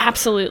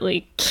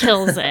absolutely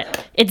kills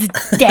it. It's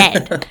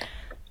dead.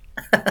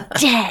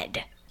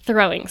 Dead.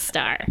 Throwing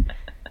star.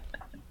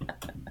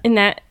 And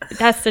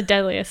that's the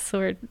deadliest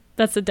sword.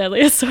 That's the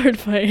deadliest sword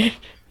fight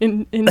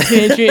in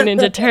Teenage Mutant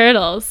Ninja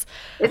Turtles.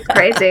 It's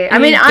crazy.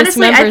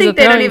 Honestly, I think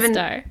they don't even.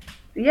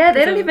 Yeah,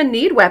 they don't even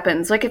need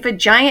weapons. Like if a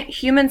giant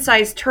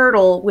human-sized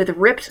turtle with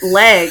ripped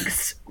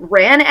legs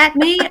ran at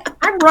me,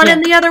 I'm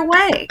running the other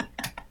way.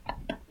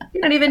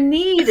 You don't even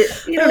need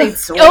it. You don't need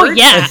swords. Oh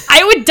yeah,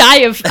 I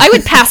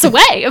would pass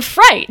away of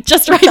fright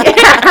just right there.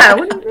 Yeah,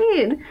 what do you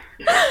mean?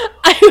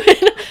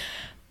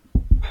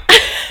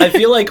 I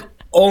feel like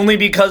only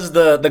because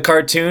the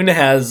cartoon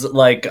has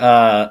like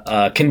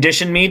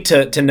conditioned me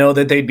to know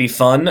that they'd be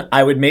fun,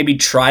 I would maybe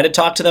try to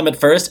talk to them at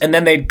first, and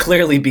then they'd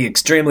clearly be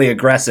extremely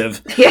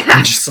aggressive. Yeah,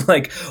 and just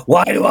like,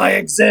 why do I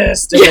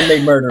exist? And then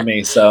they murder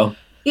me. So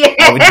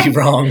I would be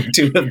wrong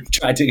to have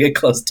tried to get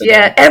close to them.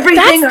 Yeah,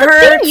 everything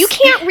hurts. You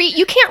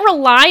can't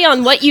rely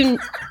on what you.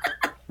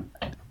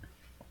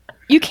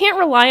 You can't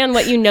rely on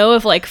what you know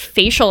of like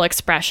facial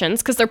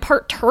expressions because they're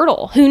part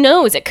turtle. Who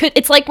knows?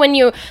 It's like when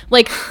you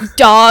like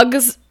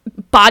dogs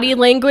body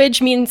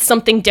language means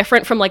something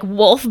different from like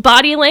wolf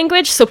body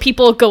language. So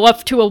people go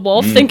up to a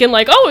wolf thinking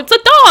like, oh, it's a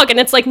dog. And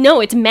it's like, no,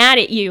 it's mad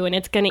at you and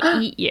it's going to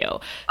eat you.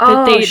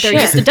 But they're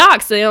used to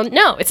dogs. So they don't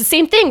know. It's the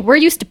same thing. We're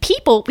used to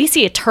people. We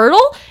see a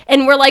turtle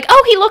and we're like,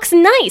 oh, he looks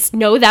nice.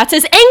 No, that's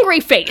his angry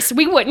face.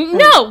 We wouldn't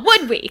know,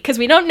 would we? Because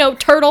we don't know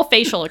turtle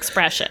facial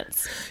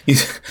expressions.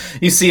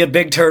 You see a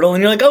big turtle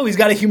and you're like, oh, he's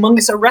got a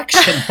humongous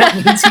erection.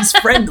 That means he's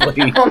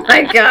friendly. Oh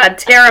my God,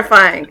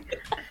 terrifying.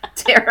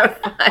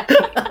 Terrifying.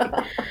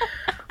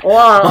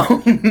 Wow.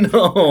 Oh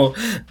no.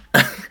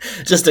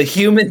 Just a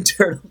human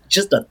turtle,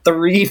 just a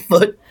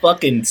 3-foot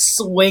fucking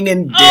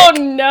swinging dick. Oh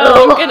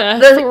no, I'm gonna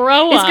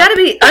throw up. It's gotta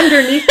be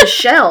underneath the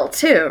shell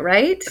too,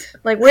 right?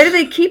 Like, where do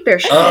they keep their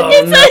shell? Oh,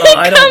 It's no, like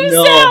I it don't comes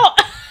know.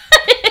 out.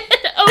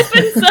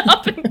 It opens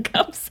up and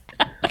comes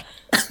out.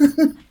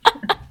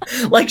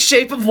 Like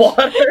Shape of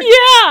Water?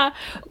 Yeah.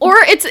 Or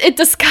it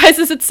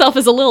disguises itself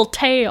as a little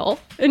tail.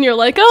 And you're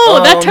like, oh,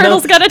 that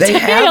turtle's got a they tail.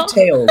 have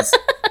tails.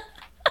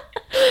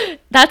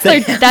 That's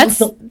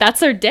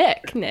their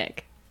dick,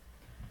 Nick.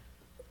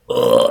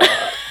 All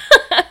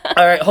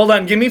right, hold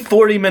on. Give me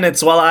 40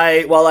 minutes while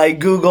I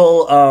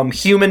Google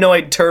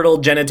humanoid turtle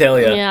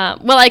genitalia. Yeah.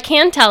 Well, I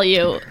can tell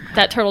you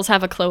that turtles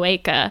have a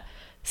cloaca.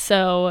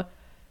 So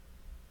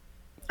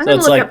I'm So gonna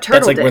it's look like up turtle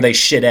that's like dick. where they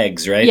shit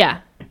eggs, right?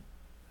 yeah.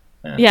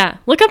 Yeah.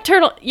 Look up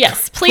turtle.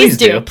 Yes, please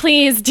do.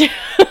 Please do.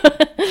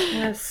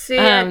 Let's see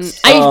it.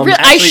 I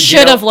actually,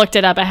 should have looked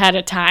it up ahead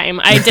of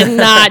time. I did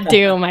not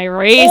do my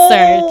research.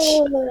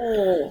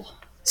 Oh.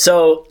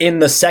 So in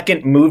the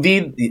second movie,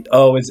 We're looking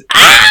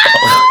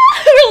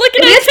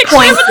at a is picture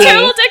of a pointy.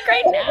 turtle dick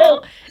right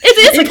now.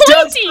 It is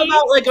does pointy. come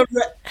out like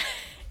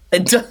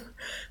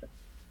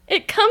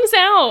It comes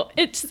out.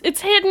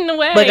 It's hidden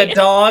away. like a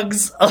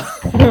dog's.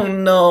 Oh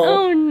no.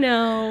 Oh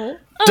no.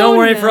 Don't Oh,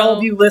 worry, no. for all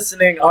of you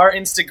listening, our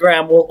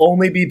Instagram will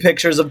only be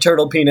pictures of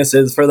turtle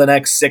penises for the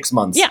next 6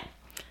 months. Yeah.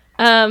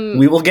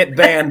 We will get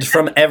banned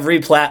from every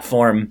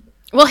platform.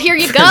 Well, here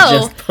you for go.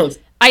 just post-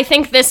 I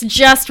think this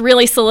just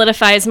really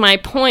solidifies my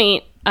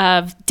point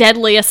of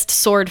deadliest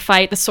sword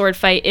fight. The sword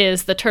fight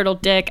is the turtle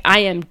dick. I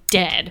am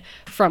dead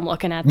from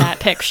looking at that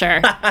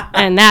picture.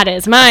 And that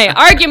is my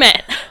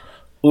argument.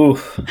 Ooh,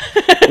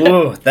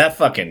 that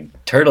fucking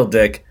turtle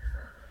dick.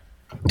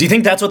 Do you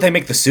think that's what they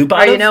make the soup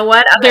out Oh, of? you know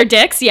what? Their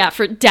dicks? Yeah,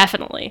 for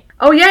definitely.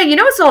 Oh yeah, you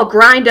know it's all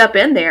grind up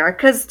in there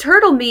because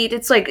turtle meat.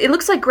 It's like it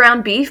looks like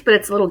ground beef, but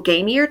it's a little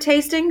gamier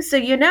tasting. So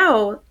you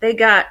know they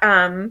got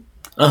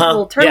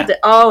little turtle. yeah.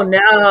 Oh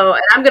no!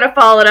 And I'm gonna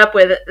follow it up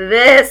with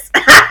this.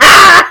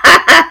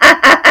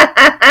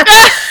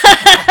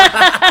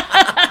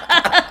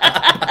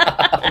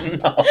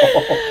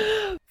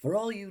 For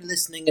all you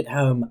listening at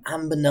home,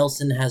 Amber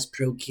Nelson has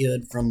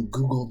procured from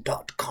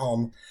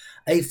Google.com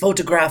a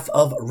photograph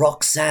of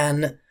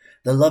Roxanne,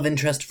 the love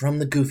interest from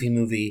the Goofy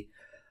movie,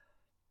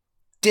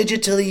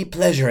 digitally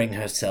pleasuring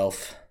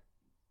herself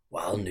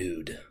while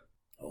nude.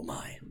 Oh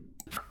my.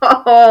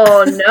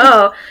 Oh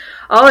no!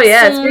 Oh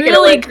yeah, Some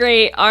really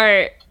great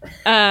art.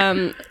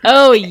 Now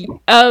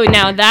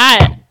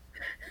that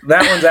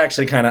That one's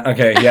actually kind of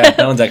okay. Yeah,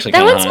 that one's actually that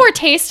kind of one's more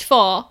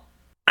tasteful.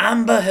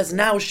 Amber has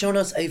now shown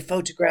us a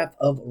photograph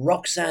of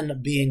Roxanne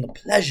being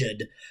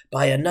pleasured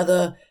by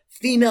another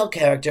female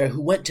character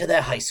who went to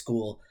their high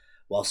school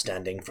while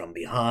standing from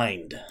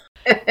behind.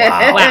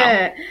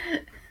 Wow.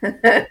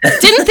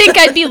 Didn't think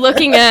I'd be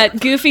looking at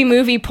Goofy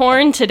movie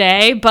porn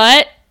today,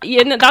 but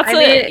you know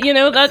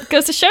that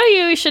goes to show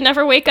you should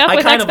never wake up I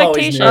with kind of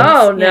always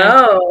expectations. knew.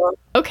 Oh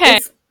no! Okay.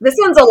 This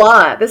one's a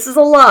lot. This is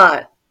a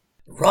lot.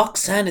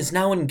 Roxanne is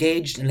now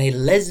engaged in a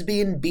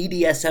lesbian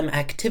BDSM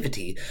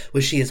activity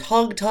where she is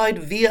hogtied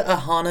via a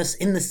harness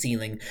in the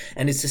ceiling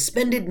and is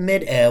suspended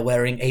mid-air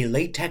wearing a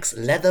latex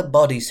leather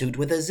bodysuit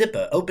with a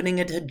zipper opening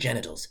at her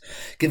genitals,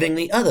 giving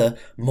the other,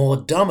 more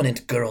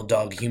dominant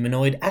girl-dog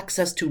humanoid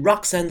access to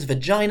Roxanne's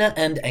vagina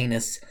and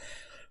anus,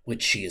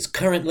 which she is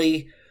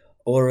currently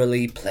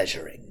orally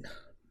pleasuring.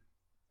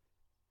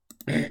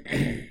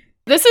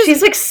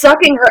 She's like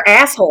sucking her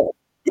asshole.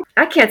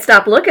 I can't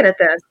stop looking at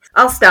this.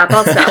 I'll stop.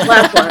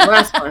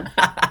 Last one.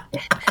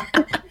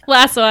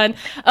 Last one.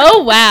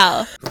 Oh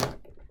wow.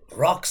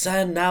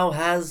 Roxanne now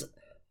has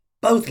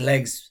both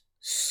legs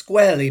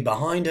squarely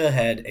behind her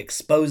head,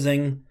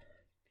 exposing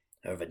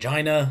her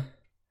vagina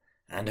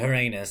and her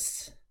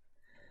anus.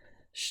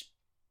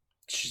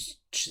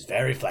 She's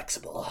very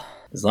flexible.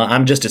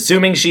 I'm just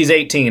assuming she's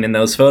 18 in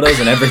those photos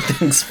and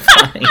everything's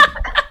fine.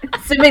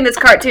 Assuming this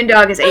cartoon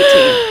dog is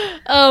 18.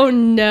 Oh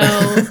no.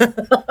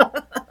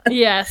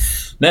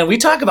 Yes. Man, we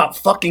talk about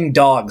fucking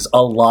dogs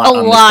a lot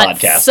on this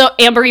podcast. So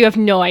Amber, you have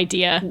no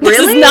idea. This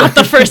Really? is not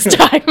the first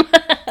time.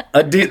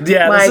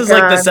 Yeah, My this is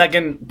like the God.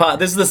 second.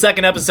 This is the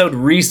second episode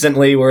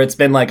recently where it's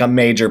been like a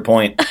major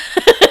point.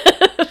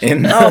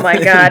 Oh my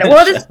God.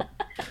 Well,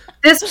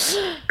 this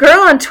girl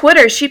on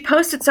Twitter, she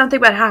posted something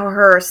about how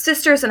her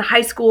sister's in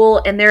high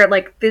school and they're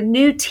like, the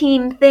new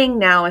teen thing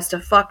now is to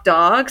fuck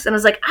dogs. And I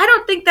was like, I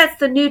don't think that's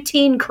the new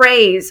teen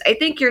craze. I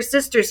think your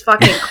sister's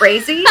fucking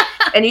crazy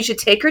and you should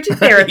take her to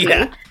therapy.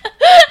 Yeah.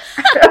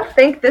 I don't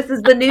think this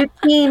is the new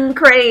teen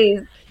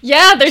craze.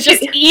 Yeah, they're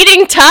just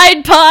eating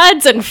Tide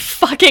Pods and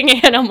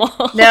fucking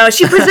animals. No,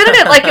 she presented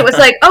it like it was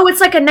like, oh, it's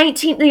like a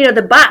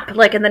the bop,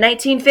 like in the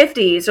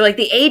 1950s or like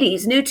the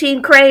 80s, new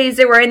teen craze.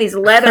 They were in these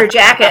leather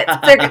jackets.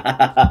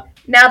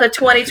 Now the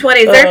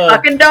 2020s, they're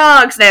fucking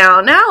dogs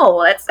now. No,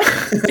 let's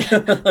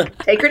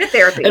take her to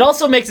therapy. It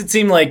also makes it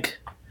seem like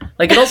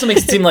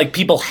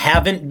people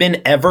haven't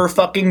been ever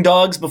fucking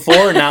dogs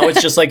before. Now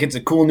it's just like it's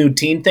a cool new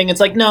teen thing. It's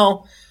like,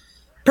 no.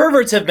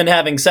 Perverts have been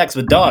having sex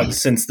with dogs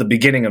since the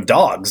beginning of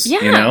dogs, yeah,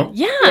 you know?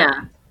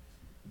 Yeah.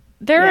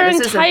 There are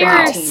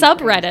entire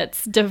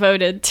subreddits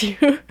devoted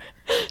to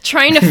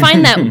trying to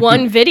find that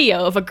one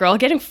video of a girl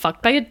getting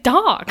fucked by a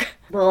dog.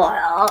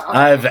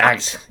 I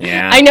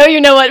know you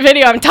know what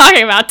video I'm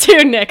talking about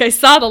too, Nick. I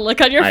saw the look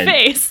on your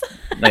face.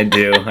 I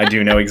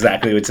do know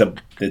exactly what's up.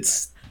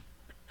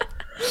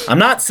 I'm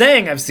not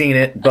saying I've seen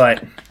it,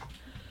 but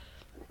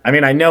I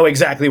mean, I know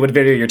exactly what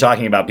video you're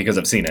talking about because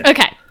I've seen it.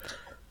 Okay.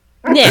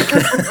 Nick.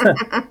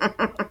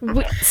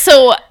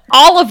 So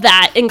all of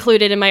that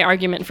included in my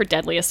argument for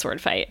deadliest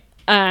sword fight.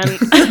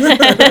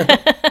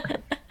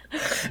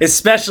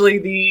 Especially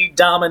the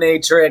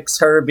dominatrix,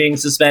 her being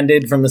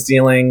suspended from the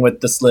ceiling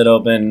with the slit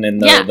open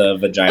and the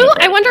vagina. Ooh,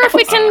 I wonder if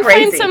we can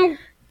find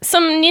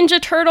some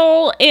Ninja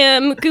Turtle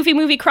Goofy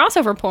movie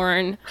crossover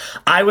porn.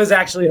 I was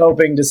actually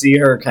hoping to see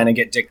her kind of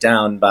get dicked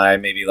down by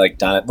maybe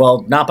like not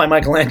by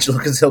Michelangelo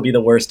because he'll be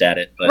the worst at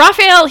it. But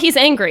Raphael, he's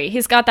angry.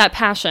 He's got that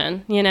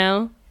passion, you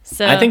know?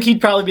 So I think he'd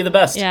probably be the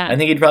best. Yeah. I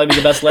think he'd probably be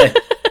the best lay.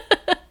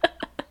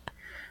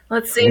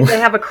 Let's see if they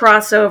have a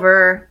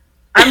crossover.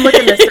 I'm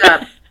looking this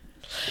up.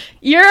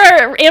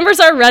 Amber's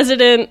our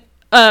resident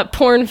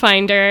porn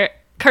finder,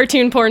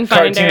 cartoon porn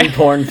finder. Cartoon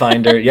porn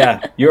finder,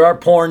 yeah. You're our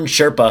porn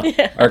Sherpa.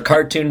 Yeah. Our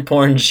cartoon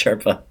porn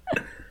Sherpa.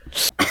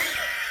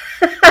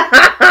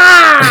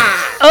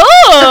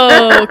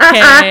 Oh,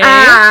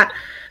 okay.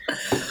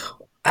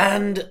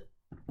 And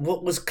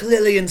what was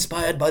clearly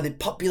inspired by the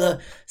popular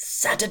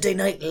Saturday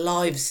Night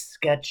Live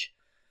sketch,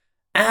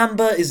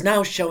 Amber is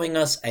now showing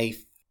us a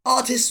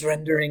artist's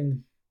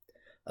rendering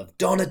of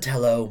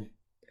Donatello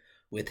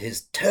with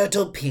his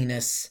turtle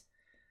penis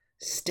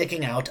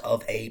sticking out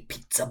of a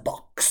pizza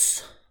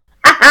box.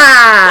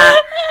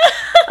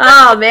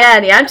 Oh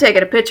man, yeah, I'm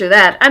taking a picture of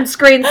that. I'm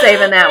screen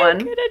saving that one. I'm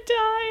gonna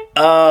die.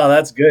 Oh,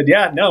 that's good.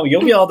 Yeah, no,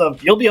 you'll be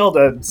able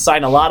to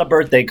sign a lot of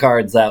birthday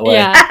cards that way.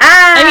 Yeah.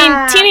 I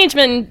mean, Teenage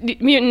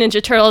Mutant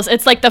Ninja Turtles,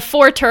 it's like the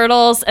 4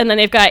 turtles, and then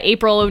they've got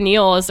April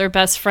O'Neil as their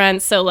best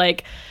friend, so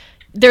like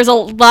there's a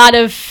lot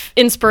of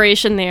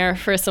inspiration there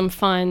for some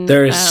fun.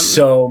 There's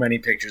so many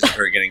pictures of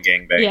her getting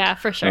gangbanged. Yeah,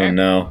 for sure. Oh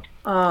no.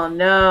 Oh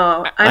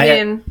no. I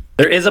mean,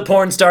 there is a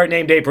porn star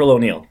named April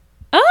O'Neil.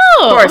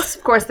 Oh,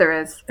 of course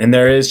there is. And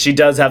she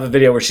does have a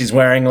video where she's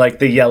wearing like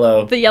the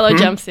yellow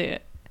jumpsuit.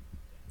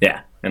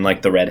 Yeah, and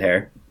like the red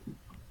hair.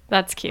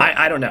 That's cute.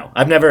 I don't know.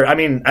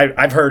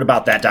 I've heard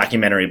about that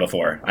documentary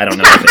before. I don't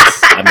know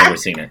if I've never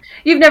seen it.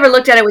 You've never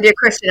looked at it with your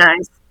Christian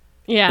eyes.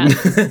 Yeah.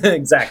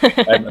 Exactly.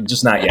 I'm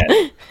just not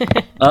yet.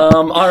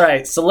 All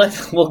right, so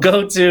we'll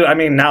go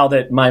to, now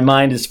that my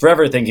mind is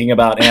forever thinking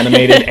about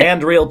animated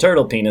and real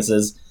turtle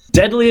penises,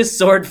 deadliest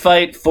sword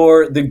fight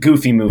for the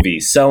Goofy movie.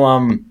 So,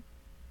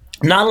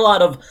 not a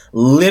lot of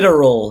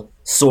literal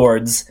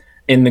swords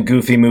in the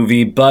Goofy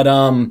movie, but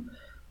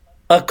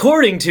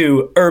according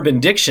to Urban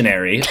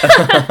Dictionary,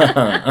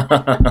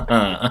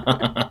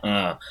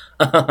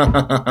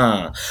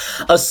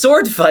 a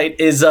sword fight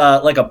is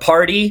like a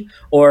party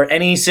or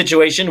any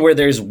situation where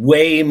there's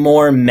way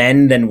more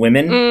men than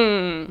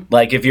women.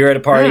 Like if you're at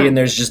a party and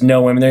there's just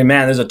no women there,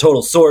 man, there's a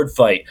total sword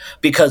fight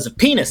because of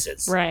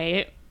penises.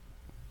 Right.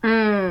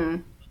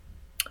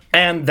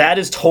 And that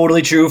is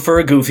totally true for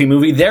a Goofy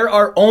movie. There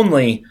are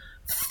only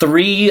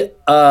 3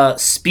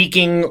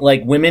 speaking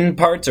like women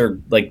parts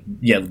or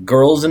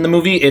girls in the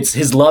movie. It's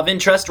his love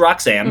interest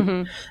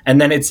Roxanne,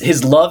 and then it's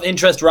his love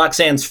interest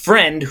Roxanne's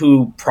friend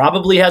who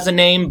probably has a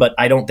name, but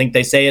I don't think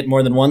they say it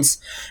more than once.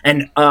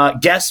 And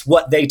guess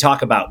what they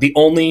talk about? The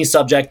only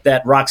subject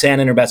that Roxanne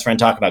and her best friend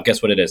talk about.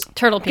 Guess what it is?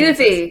 Turtle penises.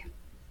 Goofy.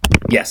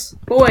 Yes.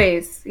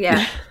 Boys.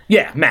 Yeah.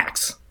 Yeah.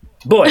 Max.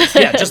 Boys.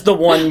 Yeah. Just the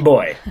one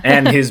boy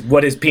and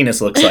what his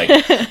penis looks like,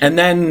 and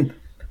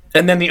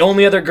then the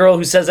only other girl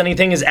who says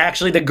anything is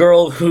actually the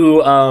girl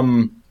who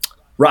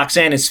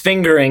Roxanne is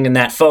fingering in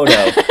that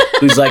photo,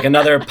 who's like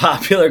another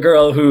popular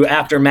girl who,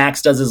 after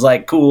Max does his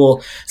like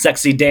cool,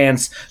 sexy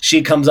dance,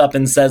 she comes up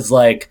and says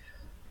like,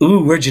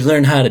 "Ooh, where'd you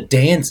learn how to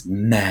dance,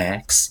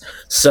 Max?"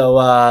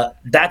 So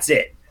that's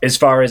it. As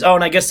far as,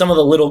 and I guess some of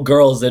the little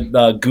girls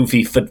that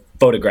Goofy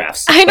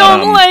photographs. I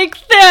don't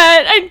like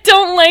that. I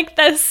don't like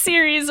that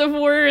series of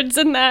words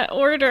in that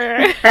order.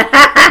 No,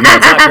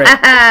 it's not great.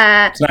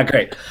 It's not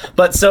great.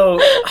 But so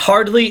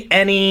hardly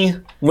any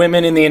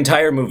women in the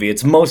entire movie.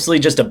 It's mostly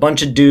just a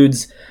bunch of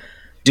dudes.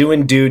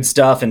 doing dude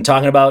stuff and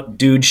talking about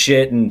dude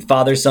shit and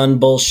father-son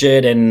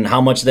bullshit and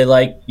how much they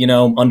like,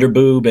 under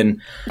boob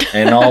and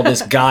all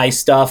this guy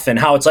stuff and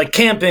how it's like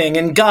camping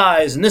and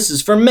guys and this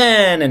is for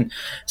men. And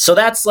so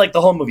that's like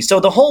the whole movie. So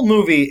the whole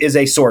movie is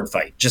a sword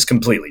fight, just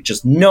completely.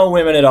 Just no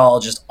women at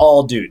all, just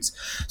all dudes.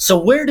 So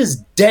where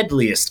does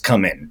Deadliest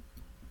come in?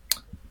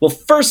 Well,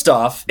 first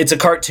off, it's a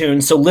cartoon,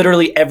 so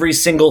literally every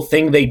single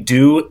thing they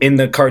do in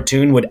the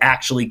cartoon would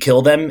actually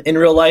kill them in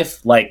real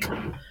life. Like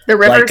the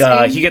river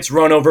scene. He gets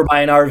run over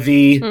by an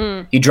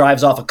RV. He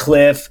drives off a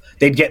cliff.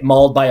 They'd get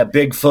mauled by a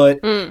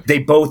Bigfoot. They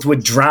both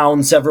would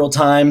drown several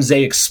times.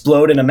 They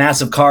explode in a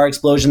massive car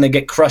explosion. They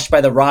get crushed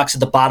by the rocks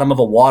at the bottom of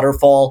a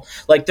waterfall.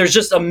 Like, there's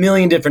just a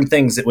million different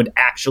things that would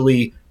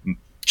actually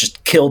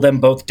just kill them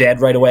both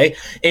dead right away.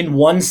 In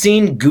one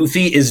scene,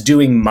 Goofy is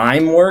doing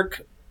mime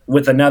work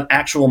with another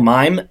actual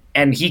mime,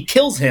 and he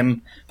kills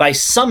him by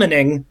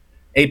summoning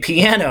a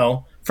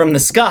piano from the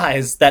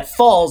skies that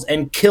falls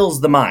and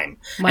kills the mime.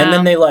 Wow. And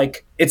then they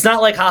it's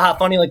not like haha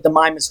funny, like the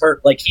mime is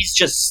hurt. Like, he's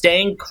just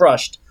staying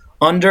crushed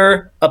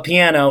under a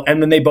piano, and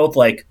then they both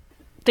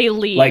they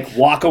leave,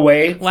 walk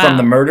away from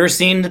the murder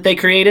scene that they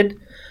created.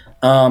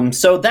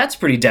 So that's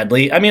pretty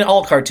deadly. I mean,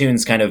 all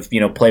cartoons kind of,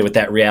 play with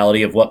that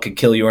reality of what could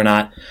kill you or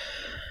not.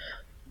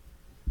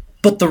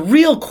 But the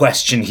real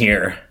question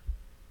here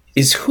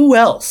is who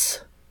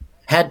else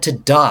had to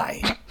die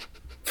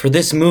for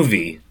this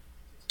movie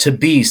to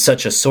be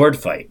such a sword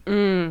fight?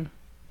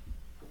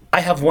 I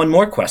have one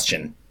more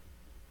question.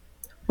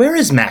 Where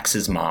is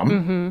Max's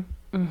mom?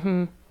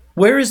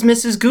 Where is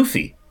Mrs.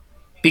 Goofy?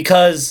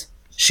 Because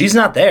she's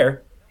not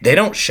there. They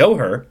don't show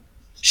her.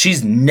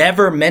 She's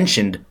never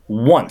mentioned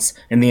once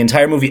in the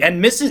entire movie.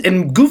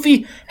 And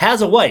Goofy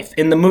has a wife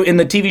in the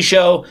TV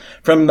show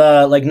from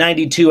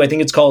 92. I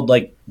think it's called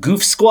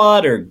Goof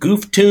Squad or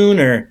Goof Toon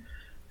or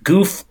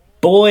Goof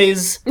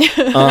Boys. Goof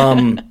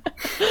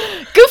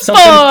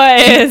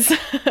Boys.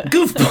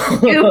 Goof Boys.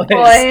 Goof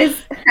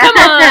Boys. Come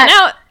on,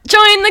 out.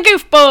 Join the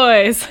Goof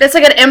Boys. It's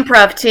like an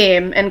improv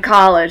team in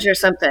college or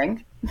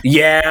something.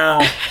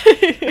 Yeah.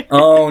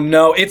 Oh,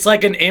 no. It's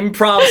like an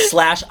improv /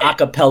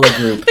 acapella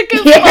group. The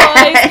Goof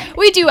Boys.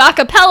 We do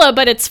acapella,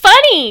 but it's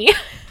funny.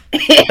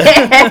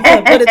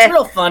 But it's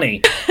real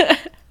funny.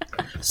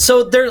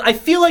 So I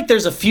feel like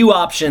there's a few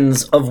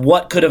options of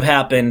what could have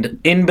happened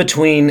in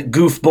between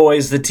Goof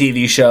Boys, the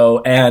TV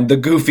show, and the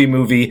Goofy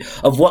movie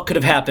of what could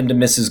have happened to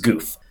Mrs.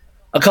 Goof.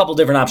 A couple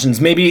different options.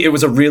 Maybe it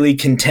was a really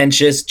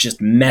contentious, just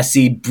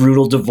messy,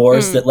 brutal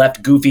divorce that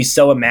left Goofy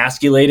so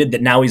emasculated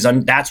that now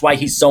that's why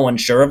he's so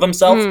unsure of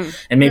himself.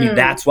 And maybe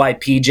that's why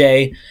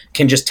PJ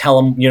can just tell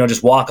him,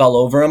 just walk all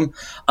over him.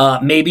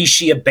 Maybe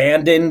she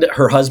abandoned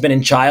her husband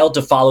and child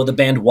to follow the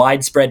band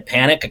Widespread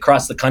Panic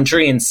across the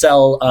country and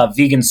sell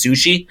vegan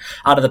sushi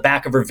out of the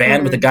back of her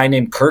van with a guy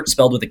named Kurt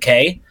spelled with a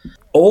K.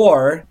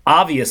 Or,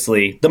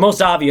 obviously, the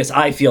most obvious,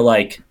 I feel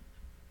like,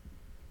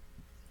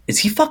 is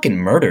he fucking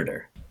murdered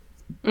her.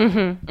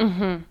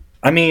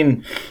 I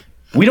mean,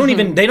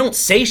 they don't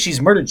say she's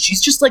murdered.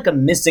 She's just like a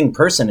missing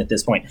person at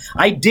this point.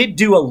 I did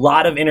do a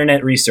lot of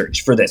internet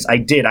research for this.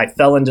 I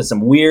fell into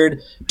some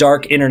weird,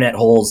 dark internet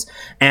holes.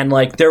 And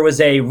there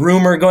was a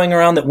rumor going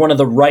around that one of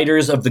the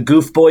writers of the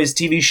Goof Boys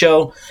TV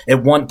show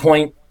at one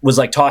point was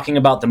talking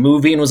about the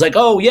movie and was like,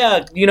 oh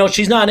yeah,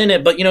 she's not in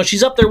it, but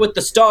she's up there with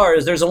the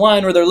stars. There's a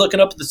line where they're looking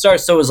up at the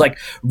stars. So it was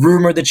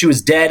rumored that she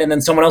was dead. And then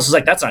someone else was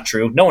like, that's not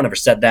true. No one ever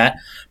said that.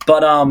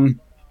 But,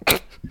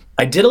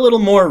 I did a little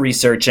more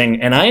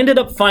researching, and I ended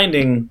up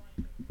finding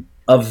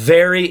a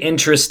very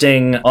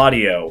interesting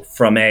audio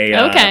from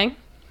a... Okay.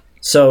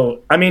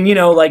 So, I mean,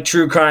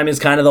 true crime is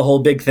kind of the whole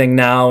big thing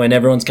now, and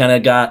everyone's kind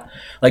of got,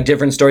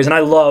 different stories, and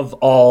I love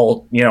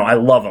I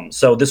love them.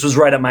 So this was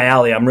right up my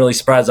alley. I'm really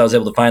surprised I was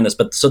able to find this.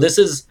 But so this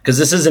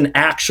is an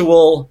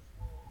actual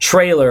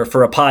trailer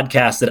for a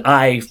podcast that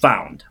I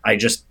found. I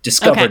just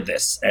discovered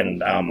this,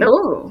 and...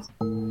 Ooh.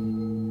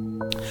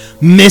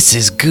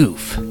 Mrs.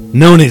 Goof,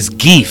 known as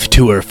Geef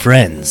to her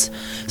friends,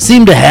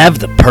 seemed to have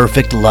the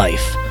perfect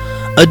life.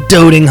 A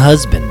doting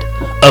husband,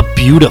 a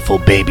beautiful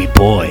baby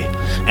boy,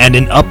 and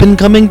an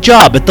up-and-coming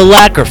job at the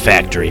lacquer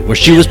factory where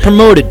she was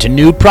promoted to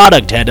new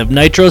product head of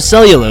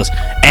nitrocellulose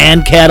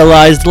and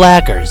catalyzed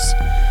lacquers.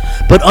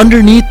 But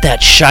underneath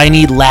that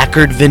shiny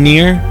lacquered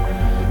veneer,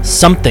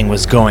 something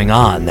was going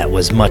on that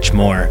was much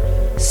more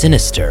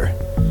sinister,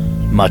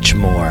 much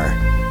more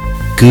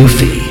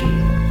goofy.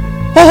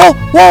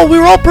 Well, we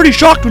were all pretty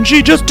shocked when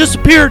she just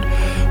disappeared.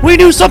 We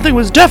knew something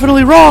was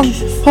definitely wrong.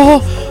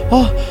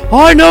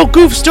 I know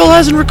Goof still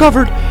hasn't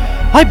recovered.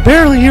 I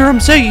barely hear him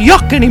say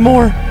yuck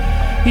anymore.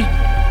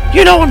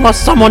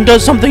 Unless someone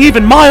does something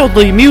even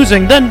mildly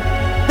amusing,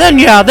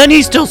 then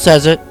he still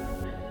says it.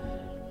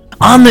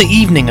 On the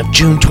evening of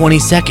June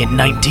 22nd,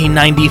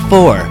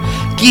 1994,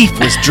 Geef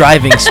was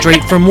driving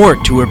straight from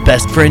work to her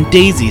best friend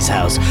Daisy's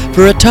house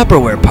for a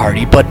Tupperware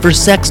party but for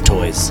sex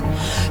toys.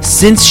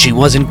 Since she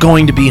wasn't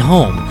going to be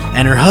home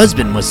and her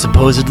husband was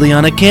supposedly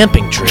on a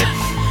camping trip,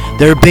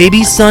 their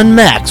baby son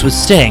Max was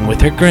staying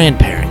with her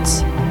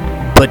grandparents.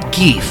 But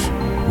Geef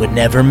would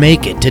never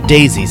make it to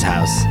Daisy's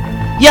house.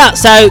 Yeah,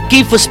 so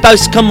Keith was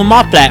supposed to come on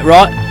my flat,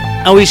 right?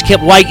 And we just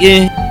kept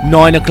waiting.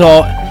 9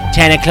 o'clock,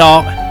 10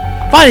 o'clock.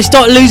 Finally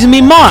started losing me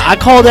mind. I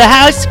called her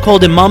house,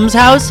 called her mum's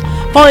house.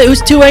 Finally it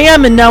was 2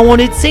 a.m. and no one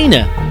had seen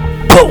her.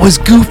 But was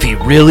Goofy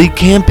really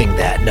camping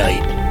that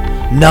night?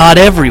 Not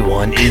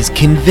everyone is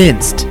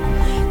convinced.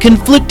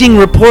 Conflicting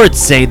reports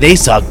say they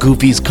saw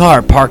Goofy's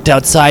car parked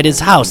outside his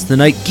house the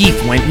night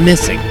Geef went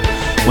missing,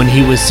 when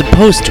he was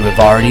supposed to have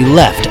already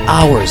left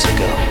hours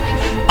ago.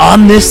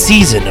 On this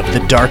season of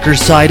The Darker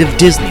Side of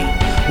Disney,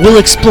 we'll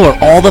explore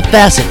all the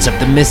facets of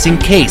the missing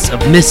case of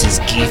Mrs.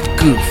 Geef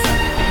Goof.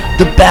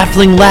 The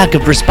baffling lack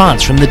of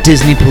response from the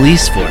Disney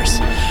police force.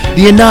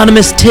 The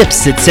anonymous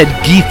tips that said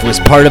Geef was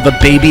part of a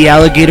baby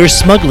alligator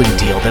smuggling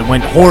deal that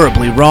went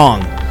horribly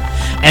wrong.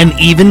 And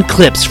even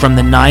clips from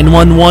the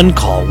 911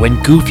 call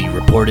when Goofy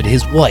reported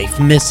his wife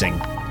missing.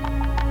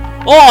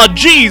 Oh,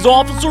 geez,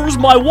 officers,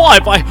 my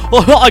wife.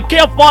 I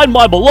can't find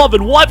my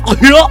beloved wife.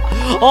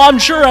 I'm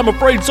sure I'm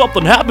afraid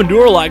something happened to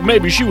her, like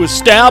maybe she was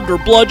stabbed or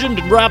bludgeoned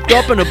and wrapped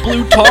up in a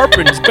blue tarp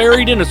and is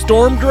buried in a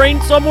storm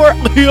drain somewhere.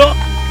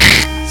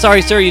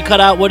 Sorry, sir, you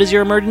cut out. What is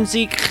your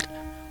emergency?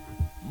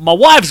 My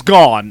wife's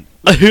gone.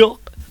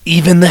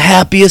 Even the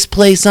happiest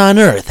place on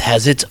Earth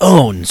has its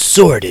own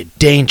sordid,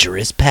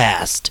 dangerous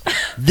past.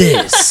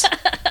 This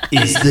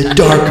is the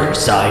darker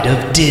side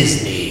of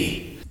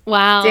Disney.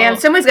 Wow. Damn,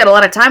 someone's got a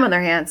lot of time on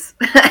their hands.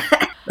 What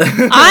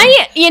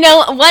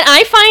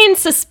I find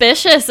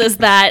suspicious is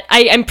that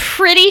I'm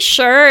pretty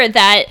sure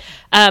that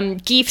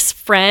Geef's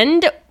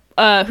friend,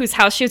 whose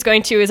house she was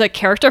going to, is a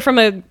character from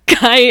a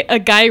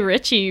Guy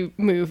Ritchie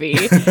movie.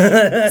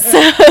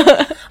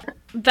 So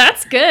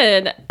that's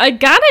good. I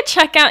gotta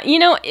check out,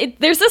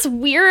 there's this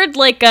weird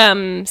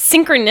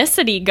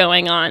synchronicity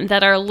going on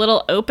that our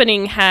little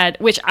opening had,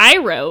 which I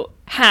wrote,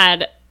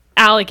 had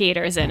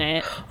alligators in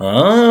it.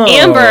 Oh.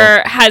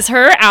 Amber has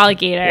her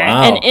alligator,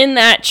 Wow. and in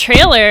that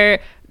trailer,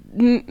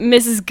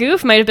 Mrs.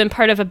 Goof might have been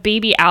part of a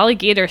baby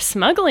alligator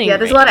smuggling. Yeah,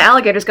 there's a lot of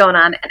alligators going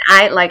on, and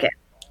I like it.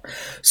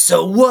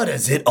 So what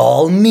does it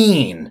all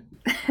mean?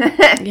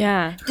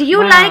 Yeah. Do you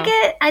Wow. like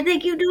it? I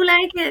think you do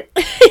like it.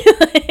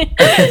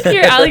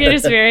 Your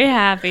alligator's very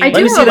happy. I Let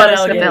do me see know that about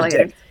alligator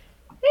alligators.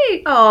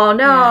 Hey, oh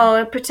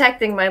no,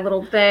 protecting my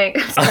little thing.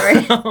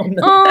 Sorry.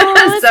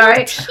 Oh,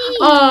 Sorry.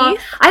 Oh,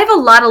 I have a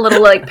lot of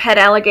little pet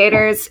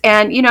alligators,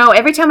 and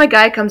every time a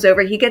guy comes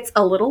over, he gets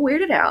a little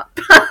weirded out.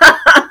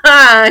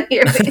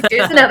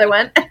 Here's another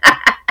one.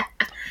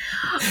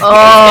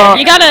 Oh,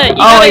 you gotta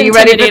are you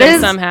ready for intimidate him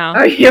this? somehow.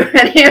 Are you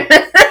ready?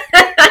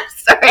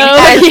 Sorry, Oh,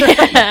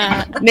 guys.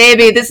 yeah.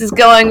 Maybe this is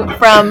going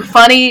from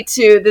funny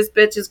to this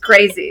bitch is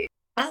crazy.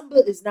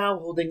 Amber is now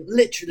holding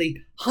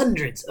literally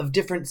hundreds of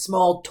different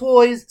small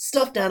toys,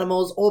 stuffed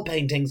animals, or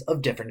paintings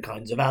of different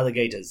kinds of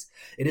alligators.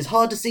 It is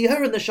hard to see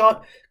her in the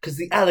shot because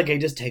the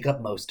alligators take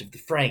up most of the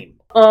frame.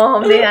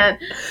 Oh man,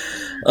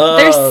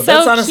 They're so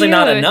That's honestly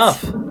not cute.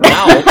 enough.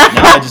 Now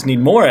I just need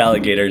more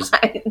alligators.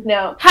 I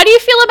know. How do you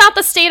feel about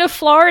the state of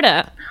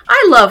Florida?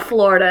 I love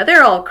Florida.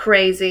 They're all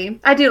crazy.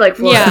 I do like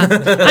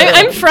Florida. Yeah,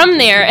 I'm from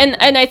there, and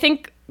I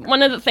think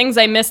one of the things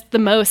I missed the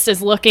most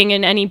is looking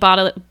in any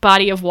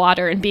body of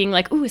water and being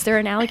like, "Ooh, is there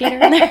an alligator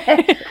in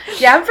there?"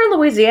 Yeah, I'm from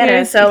Louisiana,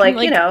 Yeah, so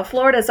you can,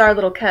 Florida's our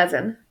little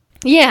cousin.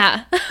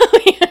 Yeah,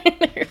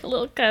 your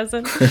little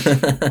cousin.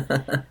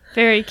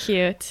 Very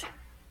cute.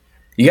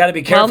 You got to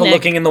be careful Nick.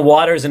 looking in the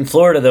waters in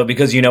Florida, though,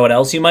 because you know what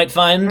else you might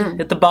find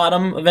at the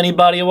bottom of any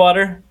body of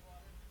water?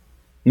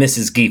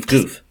 Mrs. Geef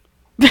Goof.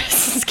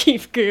 Mrs.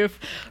 Keef Goof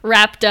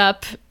wrapped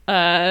up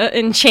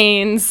in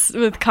chains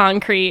with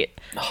concrete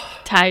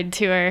tied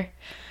to her.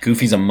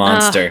 Goofy's a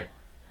monster.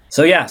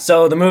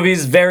 So the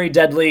movie's very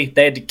deadly.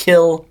 They had to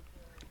kill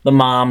the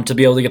mom to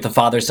be able to get the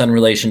father-son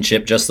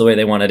relationship just the way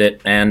they wanted it.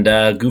 And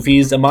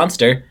Goofy's a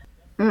monster.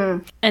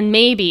 And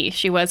maybe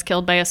she was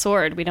killed by a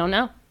sword. We don't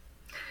know.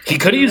 He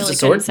could have used really a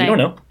sword. couldn't say. You don't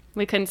know.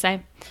 We couldn't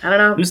say. I don't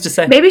know. Who's to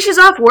say? Maybe she's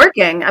off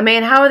working. I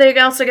mean, how are they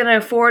also going to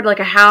afford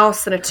a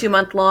house and a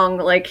 2-month long?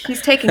 He's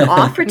taking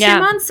off for 2 Yeah.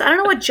 months. I don't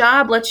know what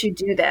job lets you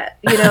do that.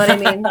 You know what I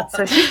mean?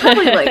 So she's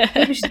probably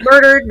maybe she's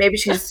murdered. Maybe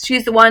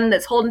she's the one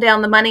that's holding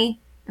down the money.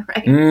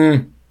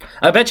 Right?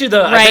 I bet you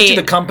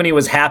the company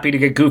was happy to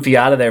get Goofy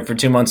out of there for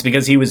 2 months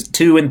because he was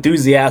too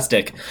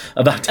enthusiastic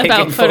about taking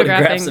About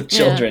photographs photographing, of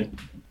children.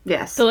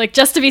 Yes. So,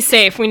 just to be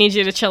safe, we need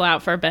you to chill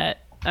out for a bit.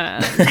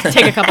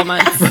 Take a couple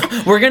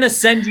months. We're going to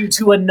send you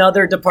to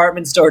another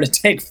department store to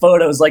take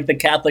photos like the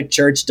Catholic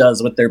Church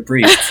does with their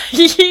priests.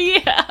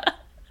 Yeah.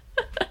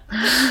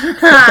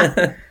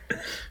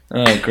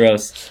 Oh,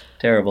 gross.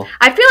 Terrible.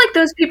 I feel like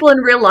those people in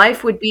real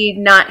life would be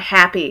not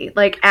happy.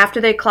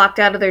 After they clocked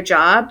out of their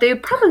job, they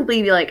would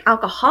probably be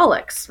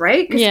alcoholics,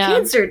 right? Because Yeah.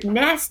 kids are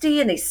nasty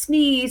and they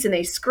sneeze and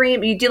they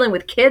scream. You're dealing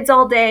with kids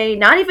all day,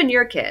 not even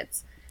your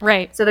kids.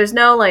 Right. So there's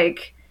no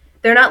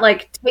they're not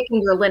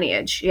taking your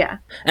lineage. Yeah.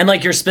 And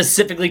you're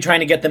specifically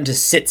trying to get them to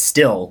sit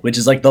still, which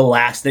is the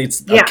last thing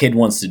a Yeah. kid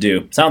wants to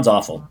do. Sounds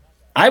awful.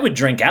 I would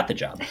drink at the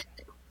job.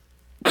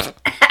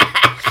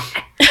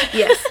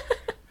 Yes.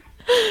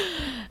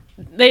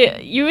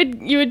 You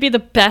would be the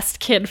best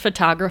kid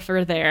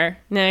photographer there,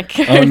 Nick.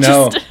 Oh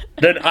no,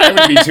 then I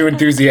would be too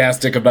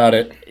enthusiastic about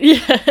it.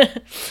 Yeah.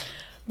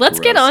 Let's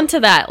get on to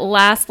that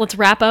let's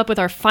wrap up with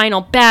our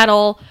final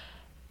battle.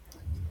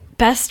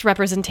 Best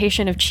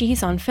representation of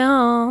cheese on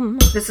film.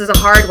 This is a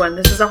hard one.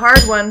 This is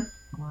going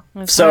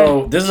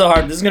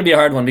to be a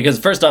hard one because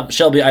first off,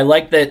 Shelby, I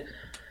like that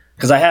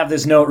because I have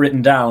this note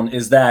written down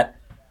is that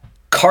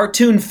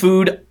cartoon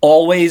food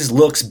always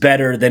looks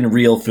better than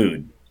real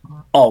food.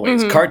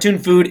 Always. Mm-hmm. Cartoon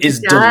food is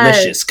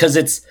delicious because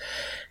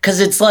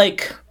it's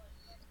like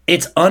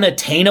it's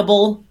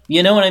unattainable.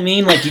 You know what I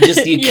mean? Like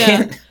you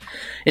can't.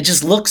 It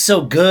just looks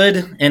so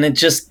good, and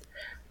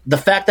the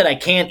fact that I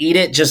can't eat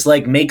it just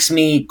like makes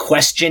me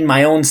question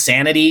my own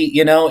sanity.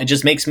 You know, it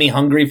just makes me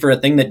hungry for a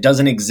thing that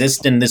doesn't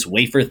exist in this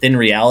wafer thin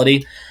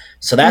reality.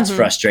 So that's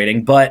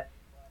frustrating. But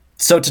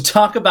so to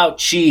talk about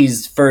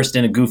cheese first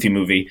in a Goofy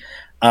movie.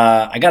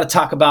 I got to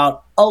talk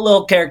about a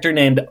little character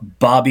named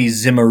Bobby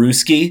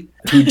Zimmerowski,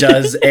 who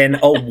does an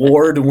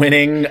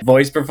award-winning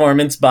voice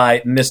performance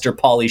by Mr.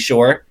 Pauly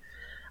Shore.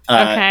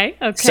 Okay.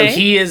 So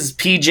he is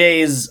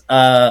PJ's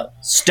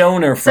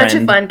stoner friend.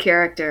 Such a fun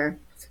character.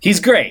 He's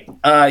great.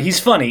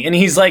 He's funny, and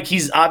he's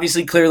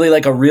obviously clearly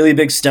like a really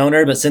big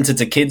stoner, but since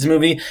it's a kids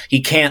movie,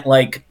 he can't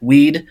like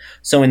weed,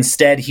 so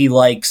instead he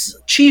likes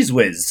Cheez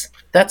Whiz.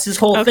 That's his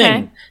whole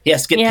thing. He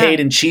has to get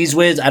paid in Cheez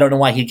Whiz. I don't know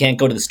why he can't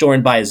go to the store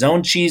and buy his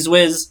own Cheez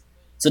Whiz.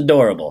 It's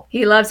adorable.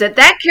 He loves it.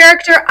 That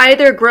character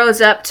either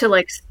grows up to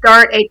like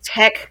start a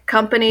tech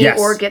company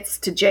or gets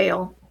to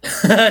jail.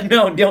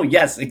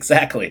 Yes,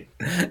 exactly.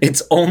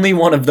 It's only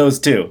one of those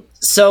two.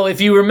 So if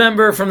you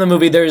remember from the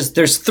movie,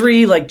 there's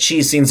three like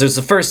cheese scenes. There's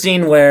the first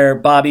scene where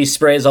Bobby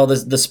sprays all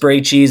the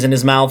spray cheese in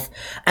his mouth.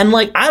 And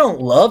like, I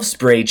don't love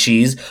spray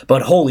cheese,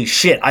 but holy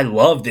shit, I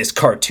love this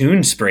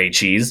cartoon spray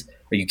cheese.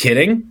 Are you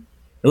kidding?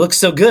 It looks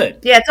so good.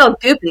 Yeah, it's all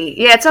goopy.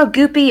 Yeah, it's all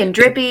goopy and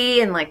drippy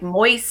and like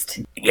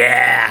moist.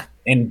 Yeah.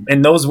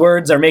 And those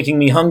words are making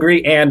me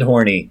hungry and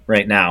horny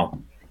right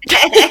now.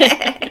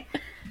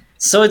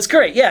 So it's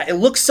great. Yeah, it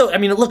looks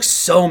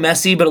so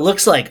messy, but it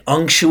looks like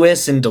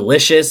unctuous and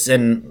delicious,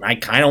 and I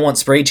kind of want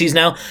spray cheese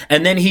now.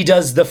 And then he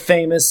does the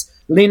famous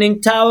Leaning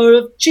Tower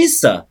of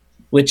Pisa,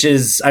 which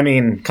is, I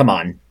mean, come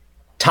on.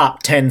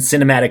 Top 10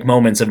 cinematic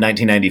moments of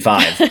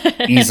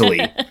 1995.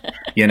 Easily.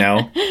 You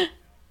know?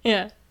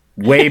 Yeah.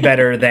 Way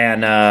better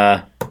than,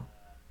 I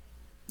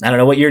don't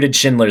know, what year did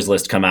Schindler's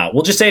List come out?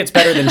 We'll just say it's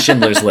better than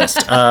Schindler's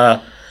List.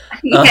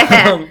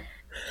 Yeah.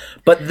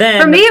 But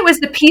then... For me, it was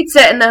the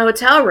pizza in the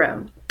hotel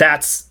room.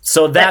 That's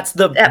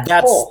the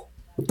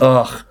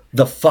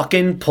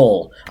fucking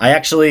pull. I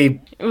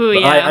actually,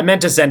 I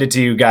meant to send it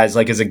to you guys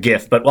like as a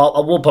GIF, but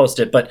we'll post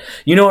it. But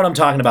you know what I'm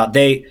talking about.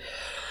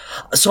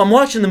 So I'm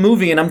watching the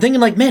movie and I'm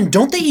thinking like, man,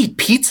 don't they eat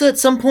pizza at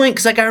some point?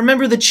 Because like I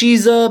remember the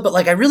cheese, but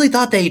like I really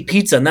thought they ate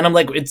pizza. And then I'm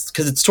like, it's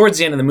because it's towards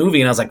the end of the movie,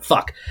 and I was like,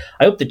 fuck.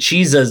 I hope the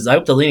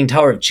Leaning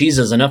Tower of Cheese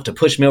is enough to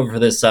push me over for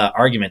this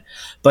argument.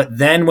 But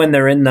then when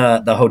they're in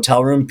the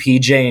hotel room,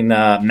 PJ and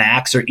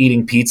Max are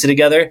eating pizza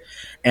together,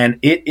 and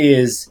it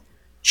is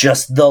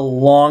just the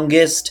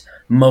longest,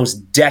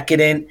 most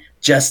decadent,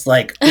 just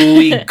like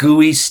ooey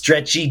gooey,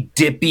 stretchy,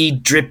 dippy,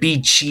 drippy,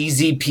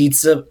 cheesy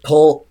pizza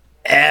pull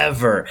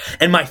ever.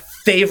 And my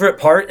favorite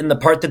part, and the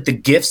part that the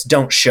GIFs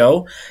don't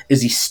show,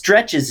 is he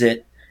stretches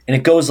it and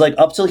it goes like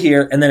up till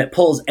here and then it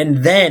pulls,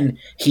 and then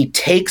he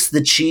takes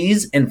the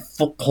cheese and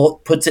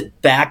puts it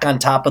back on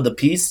top of the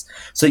piece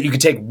so that you can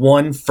take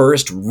one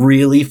first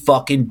really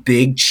fucking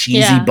big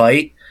cheesy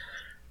bite.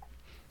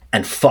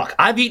 And fuck,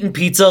 I've eaten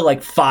pizza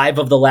like 5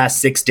 of the last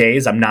 6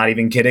 days. I'm not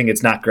even kidding.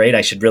 It's not great.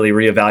 I should really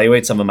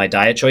reevaluate some of my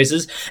diet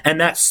choices.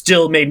 And that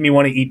still made me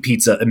want to eat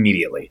pizza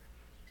immediately.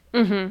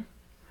 Mm-hmm.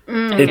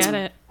 I get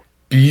it.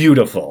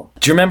 Beautiful.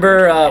 Do you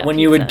remember when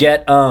you would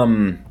get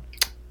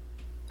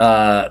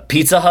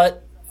Pizza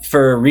Hut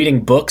for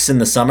reading books in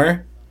the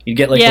summer? You'd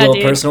get like the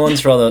little personal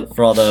ones for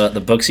all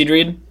the books you'd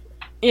read?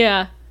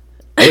 Yeah.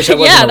 I wish I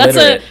wasn't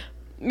illiterate.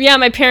 Yeah,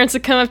 my parents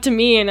would come up to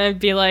me and I'd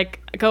be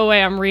like, go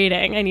away, I'm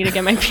reading. I need to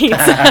get my pizza.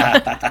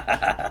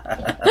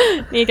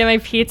 I need to get my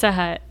Pizza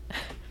Hut.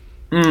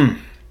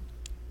 I'm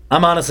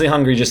honestly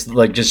hungry just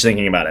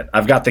thinking about it.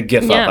 I've got the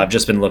GIF up. I've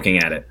just been looking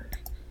at it.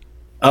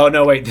 Oh,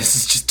 no, wait. This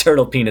is just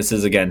turtle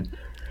penises again.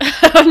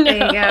 Oh, no.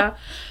 There you go.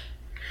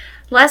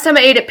 Last time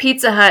I ate at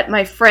Pizza Hut,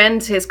 my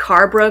friend, his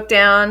car broke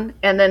down.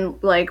 And then,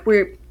 like,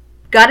 we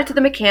got it to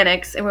the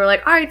mechanics. And we were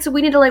like, all right, so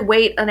we need to, like,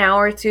 wait an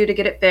hour or two to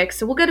get it fixed.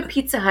 So we'll go to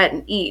Pizza Hut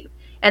and eat.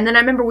 And then I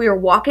remember we were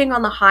walking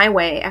on the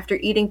highway after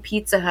eating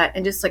Pizza Hut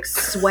and just, like,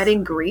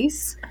 sweating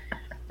grease.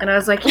 And I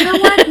was like, you know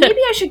what?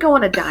 Maybe I should go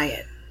on a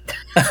diet.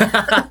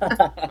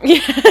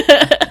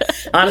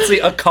 Honestly,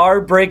 a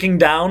car breaking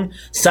down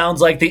sounds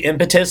like the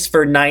impetus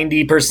for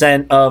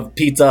 90% of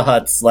Pizza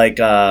Hut's, like,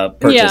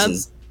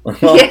 purchases.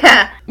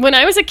 Yeah. When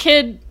I was a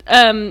kid,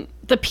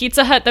 the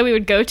Pizza Hut that we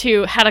would go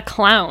to had a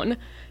clown.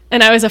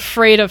 And I was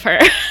afraid of her.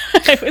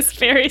 I was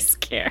very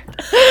scared. scared.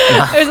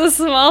 There was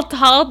a small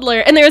toddler,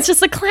 and there was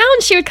just a clown.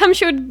 She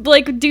would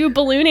like do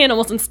balloon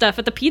animals and stuff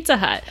at the Pizza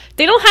Hut.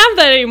 They don't have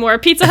that anymore.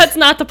 Pizza Hut's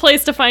not the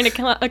place to find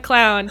a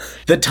clown.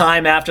 The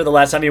time after the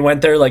last time you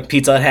went there, like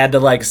Pizza Hut had to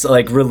like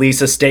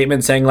release a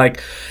statement saying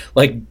like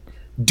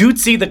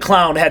Dootsy the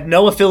Clown had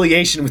no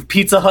affiliation with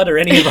Pizza Hut or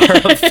any of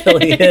our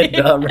affiliate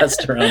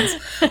restaurants.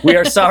 We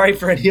are sorry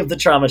for any of the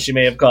trauma she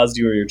may have caused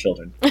you or your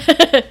children.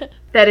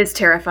 That is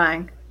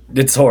terrifying.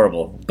 It's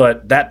horrible,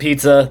 but that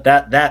pizza,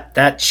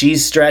 that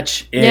cheese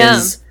stretch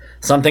is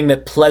something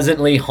that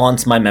pleasantly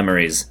haunts my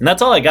memories. And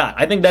that's all I got.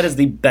 I think that is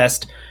the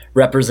best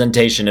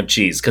representation of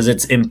cheese because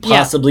it's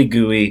impossibly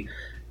gooey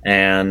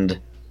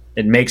and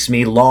it makes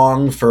me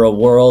long for a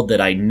world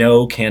that I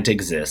know can't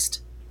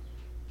exist.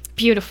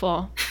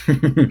 Beautiful.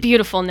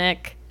 Beautiful,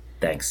 Nick.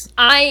 Thanks.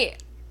 I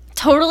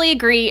totally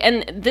agree.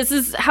 And this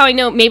is how I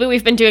know maybe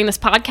we've been doing this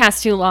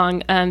podcast too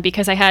long,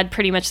 because I had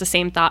pretty much the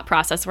same thought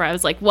process where I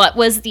was like,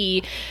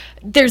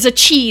 there's a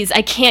cheese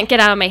I can't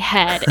get out of my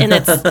head. And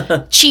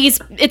it's cheese.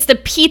 It's the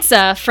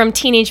pizza from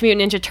Teenage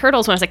Mutant Ninja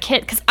Turtles when I was a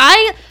kid. Because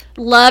I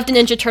loved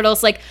Ninja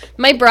Turtles. Like,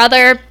 my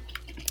brother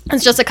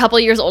is just a couple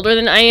years older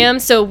than I am,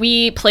 so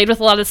we played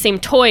with a lot of the same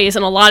toys,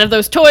 and a lot of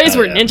those toys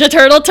were Ninja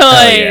Turtle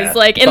toys.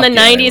 Like, in the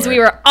 90s, we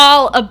were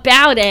all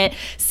about it.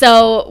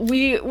 So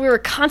we were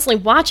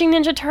constantly watching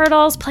Ninja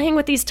Turtles, playing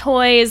with these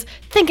toys,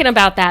 thinking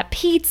about that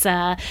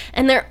pizza,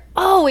 and they're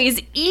always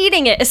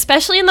eating it,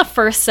 especially in the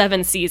first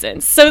 7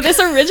 seasons. So this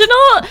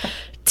original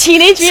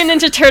Teenage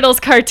Mutant Ninja Turtles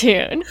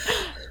cartoon,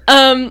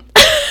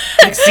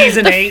 like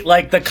season 8,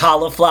 like the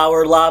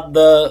cauliflower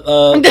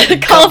the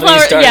cauliflower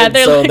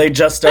started, so they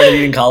just started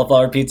eating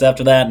cauliflower pizza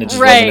after that, and it just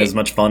wasn't as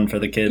much fun for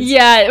the kids.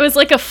 Yeah, it was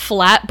like a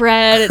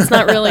flatbread. It's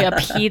not really a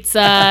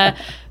pizza.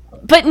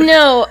 But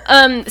no,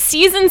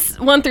 seasons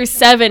 1 through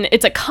 7,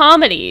 it's a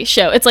comedy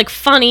show. It's like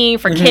funny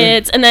for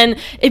kids, and then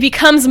it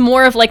becomes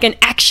more of like an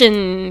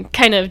action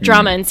kind of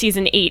drama in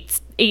season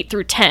 8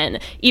 through 10.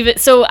 Even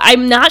so,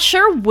 I'm not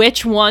sure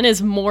which one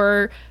is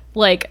more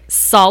like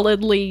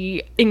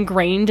solidly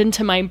ingrained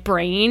into my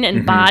brain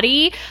and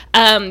body,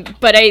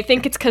 but I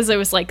think it's because it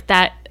was like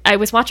that I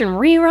was watching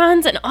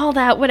reruns and all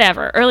that,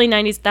 whatever, early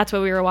 90s, that's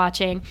what we were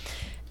watching,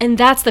 and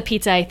that's the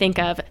pizza I think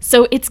of.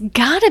 So it's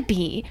gotta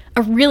be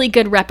a really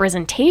good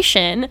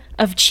representation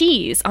of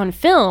cheese on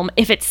film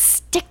if it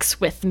sticks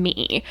with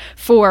me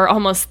for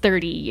almost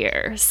 30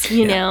 years,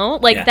 you know?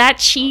 Like, that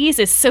cheese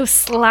is so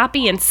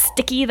sloppy and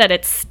sticky that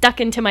it's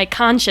stuck into my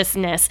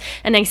consciousness,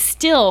 and I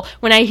still,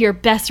 when I hear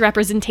best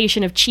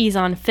representation of cheese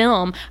on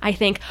film, I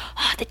think,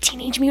 the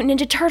Teenage Mutant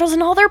Ninja Turtles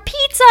and all their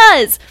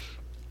pizzas!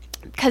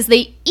 Because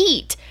they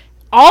eat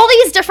all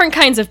these different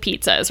kinds of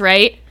pizzas,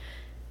 right?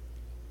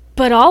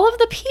 But all of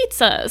the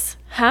pizzas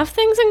have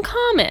things in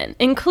common,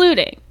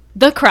 including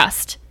the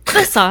crust,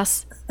 the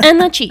sauce, and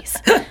the cheese.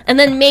 And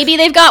then maybe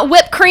they've got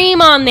whipped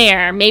cream on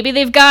there. Maybe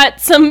they've got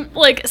some,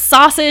 like,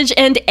 sausage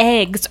and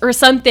eggs or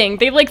something.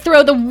 They, like,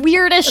 throw the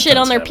weirdest shit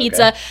on their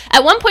pizza. Okay.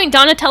 At one point,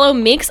 Donatello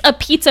makes a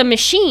pizza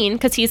machine,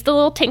 because he's the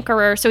little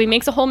tinkerer, so he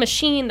makes a whole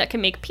machine that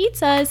can make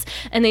pizzas,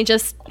 and they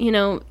just, you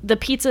know, the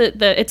pizza,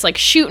 it's, like,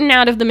 shooting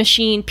out of the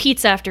machine,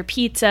 pizza after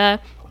pizza,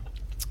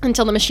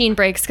 until the machine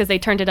breaks because they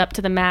turned it up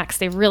to the max.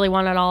 They really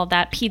wanted all of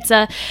that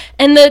pizza.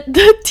 And the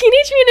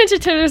Teenage Mutant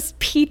Ninja Turtles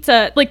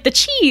pizza, like the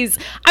cheese,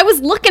 I was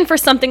looking for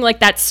something like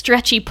that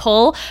stretchy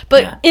pull.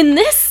 But in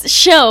this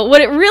show, what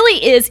it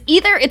really is,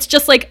 either it's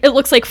just like, it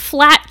looks like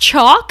flat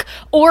chalk,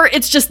 or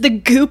it's just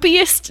the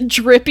goopiest,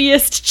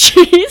 drippiest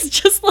cheese.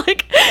 Just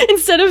like,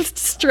 instead of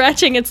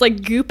stretching, it's like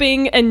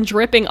gooping and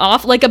dripping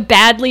off like a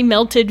badly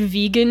melted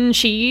vegan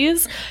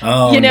cheese.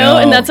 Oh, you know? No.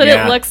 And that's what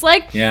it looks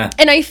like. Yeah.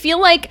 And I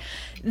feel like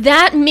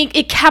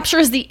it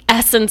captures the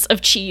essence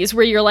of cheese,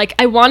 where you're like,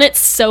 I want it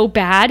so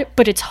bad,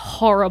 but it's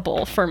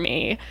horrible for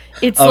me.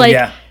 It's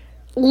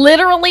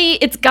literally,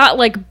 it's got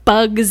like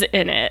bugs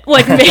in it,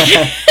 like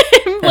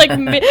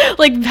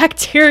like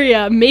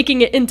bacteria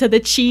making it into the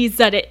cheese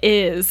that it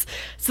is.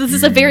 So this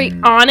is a very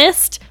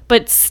honest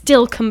but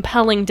still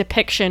compelling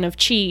depiction of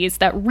cheese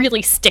that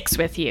really sticks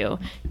with you.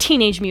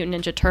 Teenage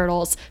Mutant Ninja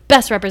Turtles,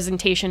 best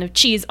representation of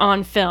cheese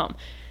on film.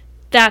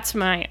 That's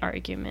my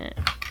argument.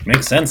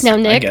 Makes sense. Now,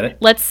 Nick, I get it.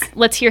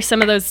 let's hear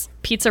some of those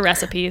pizza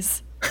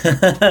recipes.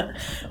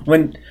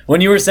 When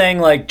you were saying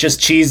like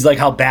just cheese, like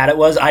how bad it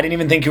was, I didn't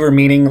even think you were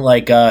meaning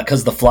like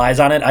because the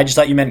flies on it. I just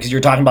thought you meant because you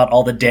were talking about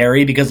all the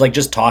dairy. Because like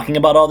just talking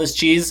about all this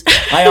cheese,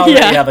 I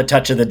already have a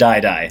touch of the dye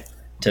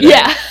today.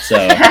 Yeah, so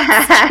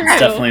it's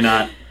definitely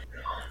not.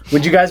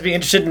 Would you guys be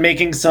interested in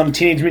making some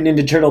Teenage Mutant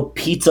Ninja Turtle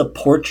pizza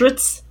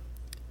portraits?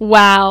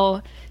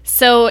 Wow.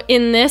 So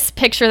in this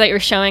picture that you're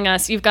showing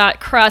us, you've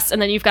got crust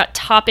and then you've got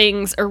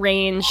toppings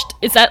arranged.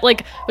 Is that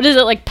like, what is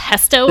it, like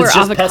pesto or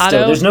avocado?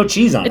 Pesto. There's no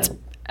cheese on it.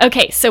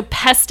 Okay, so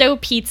pesto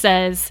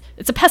pizzas,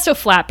 It's a pesto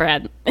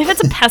flatbread. If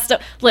it's a pesto,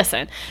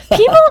 listen,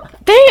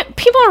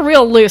 people are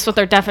real loose with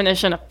their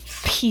definition of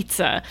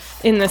pizza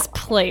in this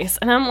place.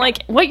 And I'm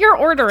like, what you're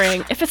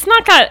ordering, if it's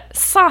not got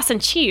sauce and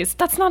cheese,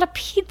 that's not a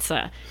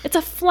pizza. It's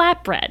a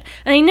flatbread.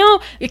 And I know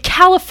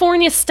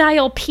California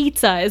style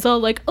pizza is all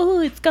like,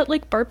 oh, it's got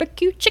like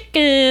barbecue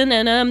chicken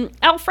and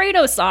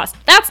Alfredo sauce.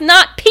 That's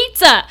not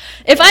pizza.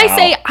 If I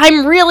say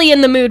I'm really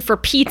in the mood for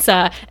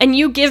pizza and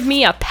you give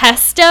me a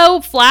pesto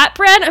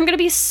flatbread, I'm going to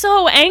be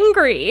so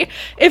angry.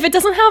 If it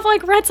doesn't have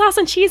like red sauce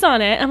and cheese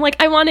on it, I'm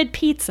like, I wanted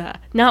pizza,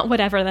 not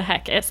whatever the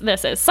heck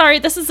this is. Sorry,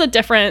 this is a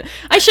different,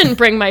 I shouldn't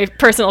bring my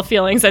personal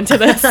feelings into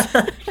this.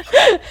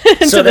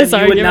 So then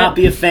you would not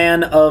be a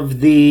fan of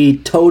the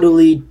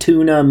totally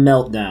tuna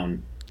meltdown?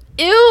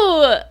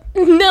 Ew,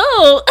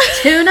 no.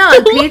 Tuna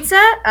on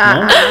pizza?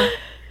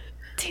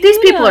 These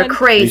people are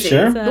crazy.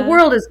 Sure? The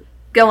world is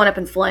going up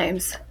in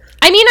flames.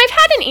 I mean, I've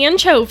had an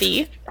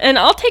anchovy, and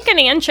I'll take an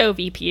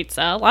anchovy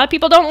pizza. A lot of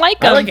people don't like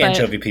them. I like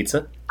anchovy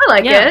pizza. I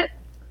like it.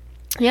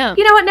 Yeah.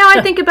 You know what? Now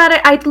I think about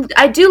it,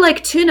 I do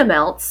like tuna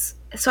melts.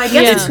 So I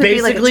guess it could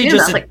be like a basically tuna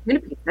just melt, like tuna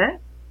pizza.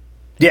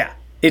 Yeah,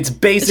 it's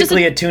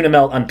basically a tuna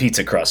melt on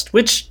pizza crust,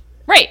 which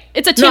Right.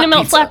 It's a tuna Not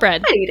melt pizza.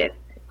 flatbread. I'd eat it.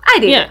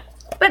 I'd eat it.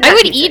 But I not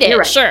would pizza. eat it, You're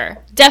right. sure.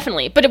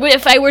 Definitely. But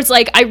if I was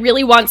like, I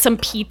really want some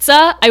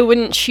pizza, I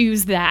wouldn't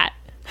choose that.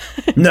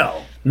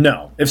 no.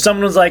 If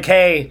someone was like,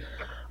 hey,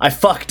 I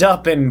fucked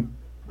up and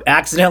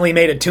accidentally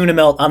made a tuna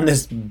melt on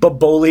this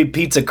Boboli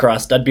pizza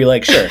crust, I'd be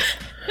like, sure.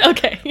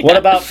 Okay. What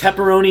about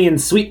pepperoni and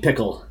sweet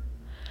pickle?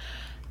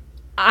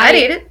 I'd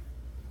eat it.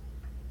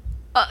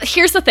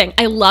 Here's the thing.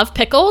 I love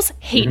pickles,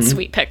 hate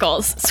sweet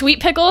pickles. Sweet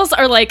pickles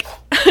are like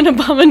an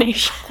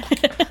abomination.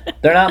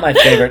 They're not my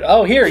favorite.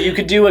 Oh, here, you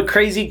could do a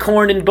crazy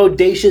corn and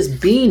bodacious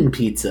bean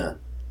pizza.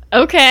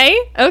 Okay,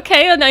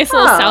 a nice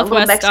little A little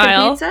Southwest Mexican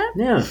style. pizza?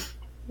 Yeah.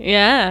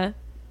 Yeah,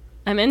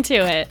 I'm into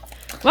it.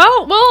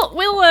 Well,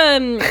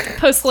 we'll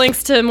post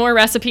links to more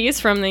recipes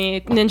from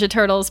the Ninja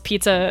Turtles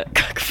pizza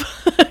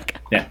cookbook.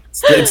 Yeah,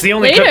 it's the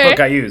only Later. cookbook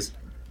I use.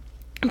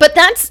 But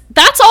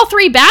that's all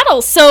 3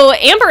 battles. So,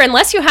 Amber,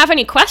 unless you have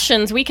any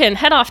questions, we can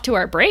head off to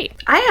our break.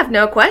 I have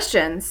no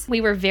questions.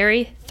 We were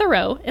very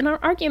thorough in our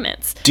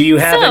arguments. Do you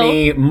have So-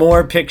 any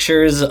more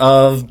pictures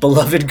of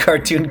beloved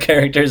cartoon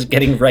characters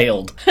getting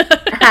railed?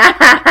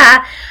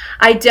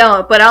 I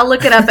don't, but I'll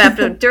look it up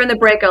during the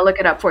break. I'll look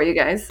it up for you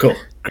guys. Cool.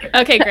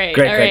 Okay, great.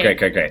 All right.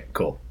 Great.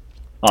 Cool.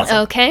 Awesome.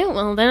 Okay,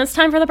 well, then it's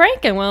time for the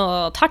break, and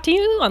we'll talk to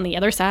you on the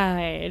other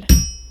side.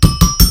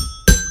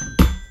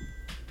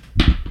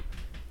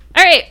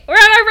 All right, we're on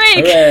our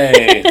break.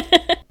 Hooray.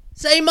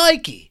 Say,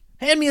 Mikey,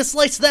 hand me a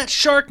slice of that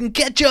shark and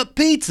ketchup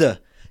pizza.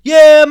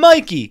 Yeah,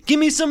 Mikey, give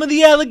me some of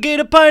the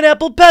alligator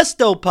pineapple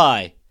pesto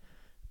pie.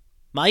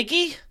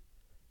 Mikey?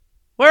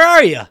 Where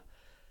are you?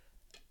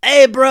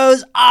 Hey,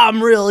 bros,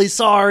 I'm really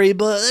sorry,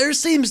 but there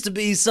seems to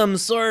be some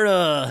sort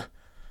of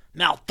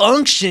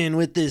malfunction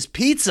with this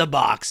pizza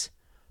box.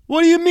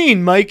 What do you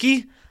mean,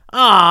 Mikey?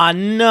 Ah,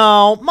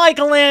 no.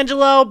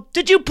 Michelangelo,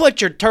 did you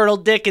put your turtle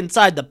dick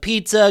inside the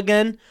pizza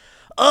again?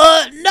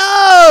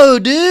 No,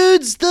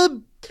 dudes.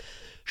 The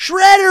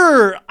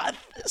shredder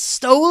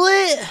stole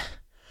it.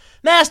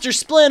 Master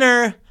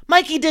Splinter,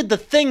 Mikey did the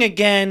thing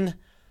again.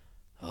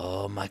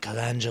 Oh,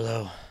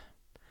 Michelangelo.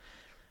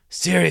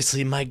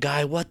 Seriously, my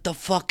guy, what the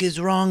fuck is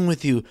wrong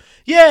with you?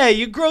 Yeah,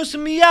 you're grossing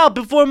me out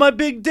before my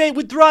big date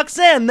with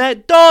Roxanne,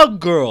 that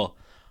dog girl.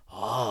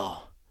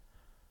 Oh,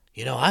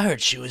 you know, I heard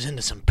she was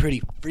into some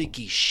pretty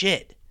freaky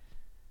shit.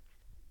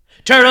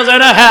 Turtles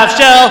in a half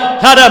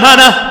shell,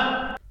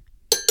 Hadamana.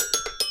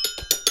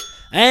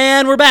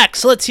 And we're back,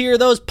 so let's hear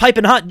those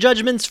piping hot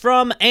judgments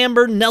from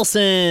Amber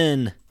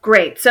Nelson.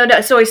 Great. So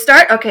we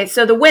start. Okay,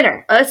 so the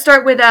winner. Let's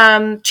start with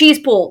Cheese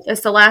Pool.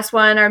 That's the last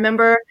one. I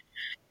remember.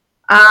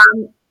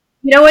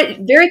 You know what?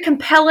 Very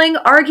compelling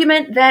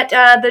argument that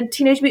the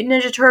Teenage Mutant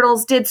Ninja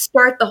Turtles did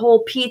start the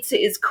whole pizza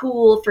is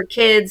cool for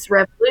kids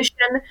revolution.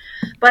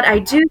 But I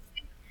do think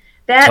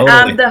that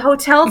Totally. the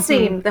hotel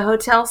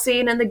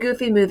scene in the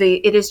Goofy movie,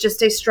 it is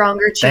just a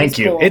stronger cheese Thank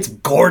you. pool. It's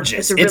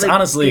gorgeous. It's It's, a really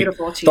honestly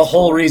beautiful cheese the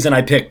whole pool. reason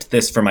I picked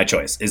this for my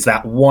choice is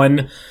that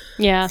one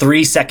Yeah,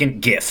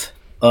 3-second GIF.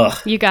 Ugh.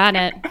 you got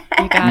it.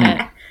 You got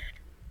it.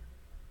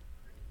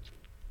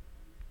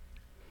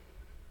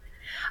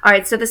 All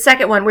right, so the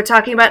second one, we're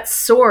talking about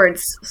sword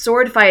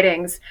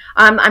fightings.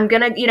 I'm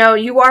gonna,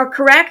 you are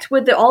correct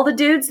with all the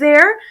dudes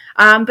there,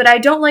 but I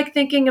don't like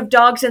thinking of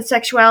dogs and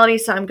sexuality,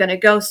 so I'm gonna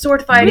go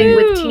sword fighting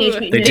with Teenage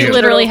Mutant They Ninja do. Turtles.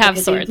 Literally have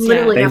because swords, They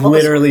literally, They have all the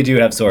literally do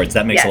have swords.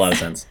 That makes Yes. a lot of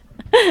sense.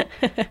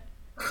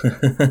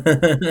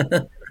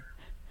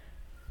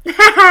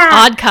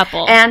 Odd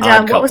couple. And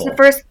Odd what was the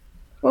Couple. first?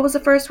 What was the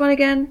first one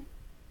again?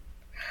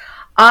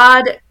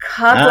 Odd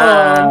Couple.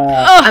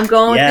 I'm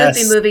going with yes.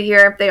 Goofy movie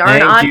here. They are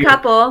an Thank odd you.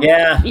 couple.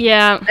 Yeah.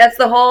 Yeah. That's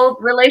the whole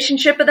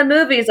relationship of the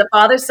movies, a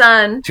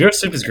father-son. Turtle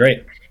Soup is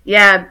great.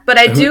 Yeah, but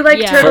I do like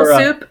Yeah. turtle For,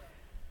 soup.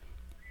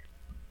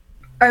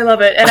 I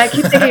love it, and I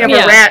keep thinking of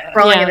Yeah. a rat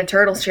crawling Yeah. in a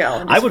turtle shell.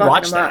 and I just would fucking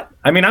watch them that. up.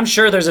 I mean, I'm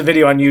sure there's a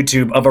video on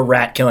YouTube of a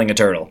rat killing a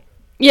turtle.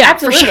 Yeah,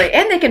 absolutely. Sure.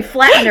 And they can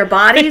flatten their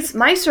bodies.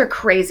 Mice are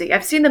crazy.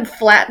 I've seen them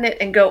flatten it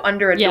and go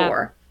under a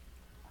door.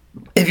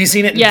 Have you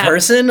seen it in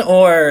person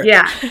or?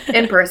 Yeah,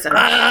 in person.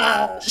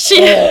 She's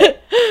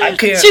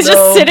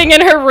just sitting in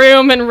her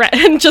room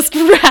and just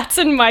rats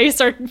and mice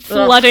are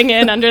flooding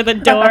in under the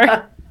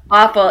door.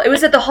 Awful. It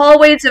was at the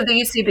hallways of the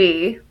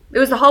UCB. It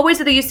was the hallways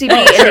of the UCB.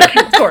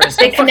 And of course.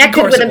 They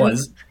connected with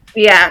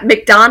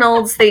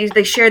McDonald's.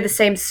 They shared the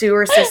same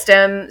sewer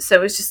system. So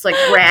it was just like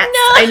rats. No.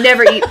 I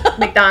never eat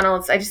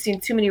McDonald's. I just seen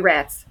too many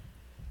rats.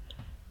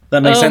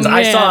 That makes sense. Man.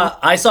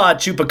 I saw a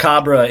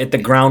chupacabra at the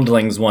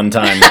Groundlings one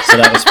time, so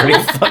that was pretty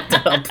fucked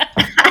up.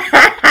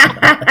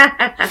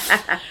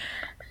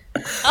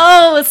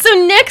 Oh, so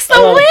Nick's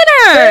the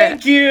winner!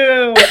 Thank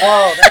you!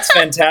 Oh, that's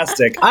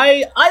fantastic.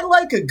 I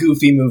like a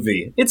goofy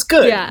movie. It's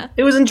good. Yeah.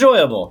 It was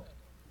enjoyable.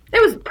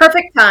 It was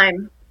perfect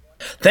time.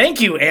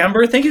 Thank you,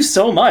 Amber. Thank you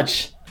so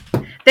much.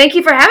 Thank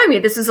you for having me.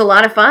 This is a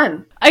lot of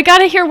fun. I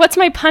gotta hear, what's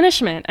my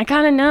punishment? I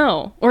gotta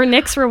know. Or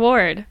Nick's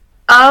reward.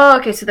 Oh,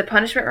 okay. So the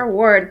punishment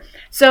reward.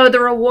 So the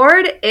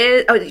reward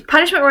is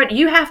punishment reward.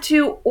 You have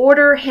to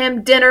order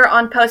him dinner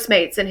on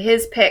Postmates and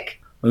his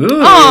pick. Ooh.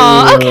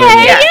 Oh, okay.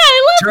 Yeah,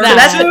 I love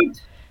that. So that's the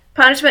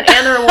punishment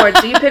and the reward.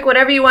 So you pick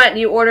whatever you want and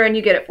you order and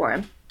you get it for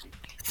him.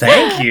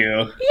 Thank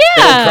you.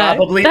 Yeah,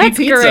 it'll probably be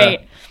pizza.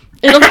 Great.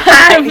 It'll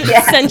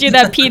send you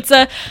that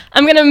pizza.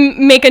 I'm going to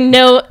make a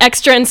note,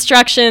 extra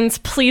instructions.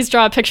 Please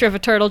draw a picture of a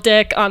turtle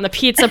dick on the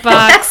pizza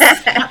box.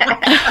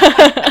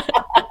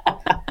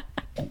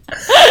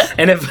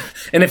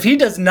 And if he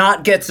does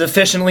not get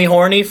sufficiently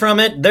horny from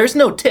it, there's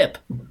no tip.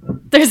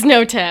 There's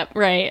no tip,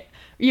 right?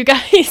 The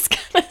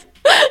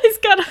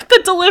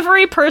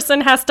delivery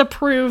person has to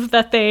prove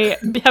that they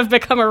have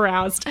become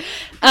aroused.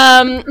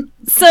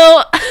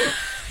 So,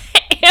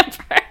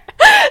 Amber,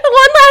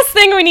 one last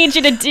thing we need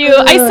you to do.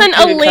 I sent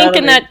a link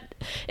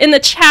in the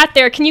chat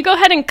there. Can you go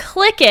ahead and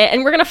click it,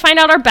 and we're going to find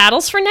out our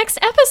battles for next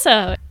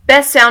episode.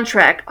 Best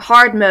soundtrack,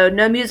 hard mode,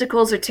 no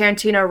musicals or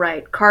Tarantino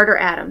right, Carter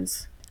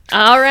Adams.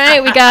 All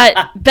right, we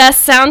got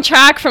best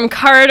soundtrack from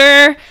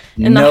Carter.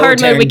 In the hard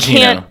mode, we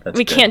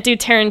can't do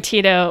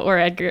Tarantino or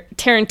Edgar.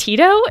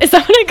 Tarantino? Is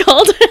that what it's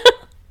called?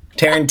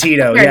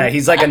 Tarantino, yeah.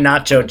 He's like a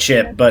nacho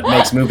chip, but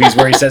makes movies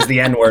where he says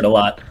the N-word a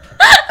lot.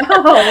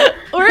 Oh.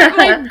 Or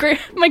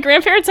my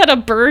grandparents had a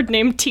bird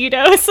named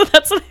Tito, so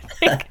that's what I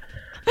think.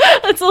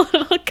 That's a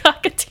little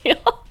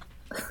cockatiel.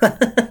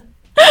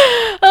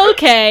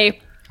 Okay.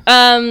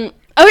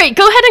 Okay,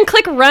 go ahead and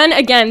click run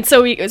again.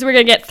 So we're going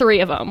to get 3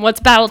 of them. What's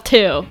battle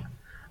 2?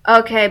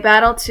 Okay,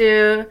 battle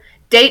 2.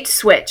 Date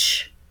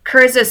switch.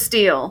 Curza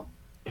Steel.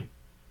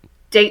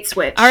 Date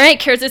switch. All right,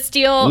 Curza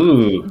Steel.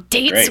 Ooh,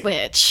 date great.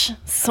 Switch.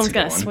 Someone's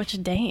going to switch a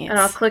date. And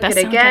I'll click it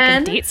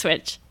again. Date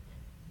switch.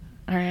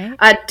 All right.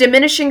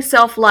 Diminishing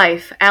Shelf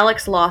Life.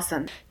 Alex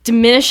Lawson.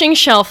 Diminishing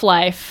Shelf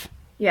Life.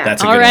 Yeah.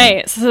 That's a good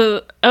one.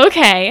 So,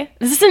 okay.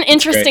 This is an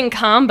interesting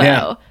combo.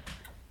 Yeah.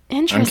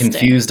 Interesting. I'm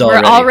confused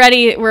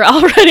already. We're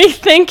already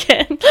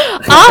thinking.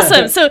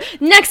 Awesome. So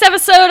next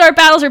episode, our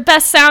battles are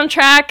best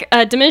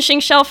soundtrack, diminishing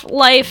shelf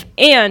life,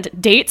 and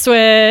date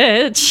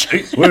switch.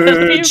 Date switch.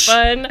 That'll be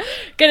fun.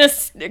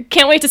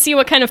 Can't wait to see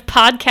what kind of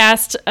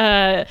podcast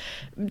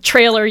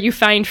trailer you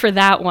find for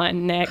that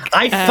one, Nick.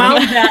 I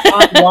found that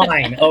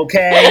online.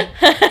 Okay.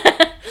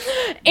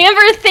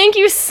 Amber, thank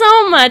you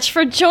so much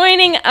for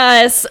joining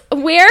us.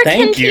 Where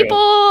can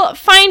people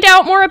find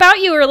out more about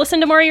you or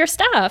listen to more of your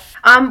stuff?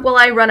 Well,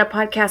 I run a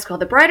podcast called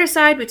The Brighter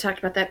Side. We talked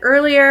about that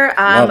earlier.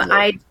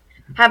 I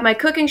have my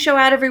cooking show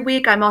out every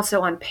week. I'm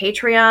also on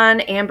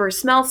Patreon, Amber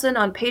Smelson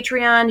on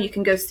Patreon. You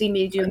can go see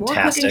me do more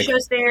cooking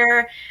shows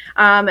there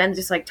and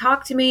just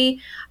talk to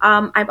me.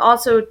 I'm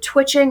also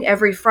twitching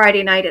every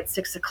Friday night at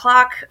 6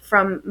 o'clock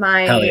from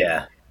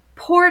my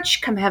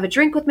porch. Come have a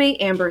drink with me,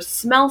 Amber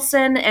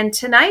Smelson. And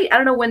tonight, I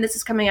don't know when this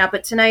is coming out,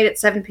 but tonight at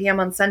 7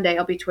 p.m. on Sunday,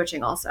 I'll be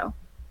twitching also.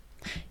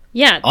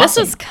 Yeah, awesome.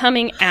 This is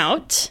coming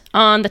out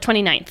on the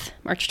 29th,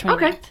 March 29th.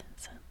 Okay.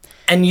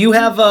 And you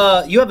have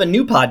a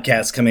new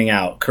podcast coming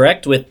out,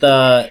 correct, with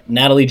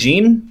Natalie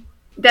Jean?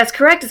 That's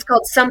correct. It's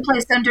called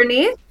Someplace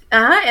Underneath,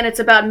 and it's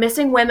about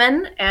missing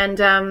women.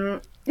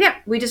 And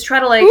we just try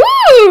to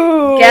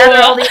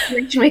gather all the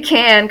information we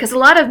can, because a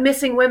lot of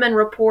missing women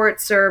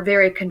reports are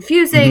very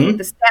confusing. Mm-hmm.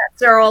 The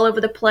stats are all over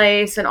the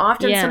place, and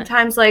often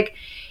sometimes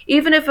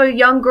even if a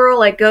young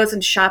girl goes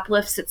and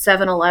shoplifts at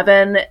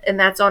 7-Eleven and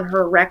that's on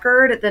her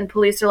record, then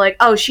police are like,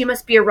 oh, she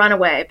must be a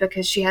runaway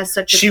because she has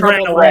such a She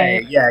ran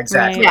away. Yeah,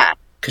 exactly. Right.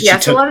 Yeah.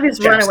 So a lot of these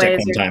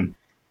runaways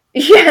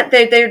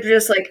they're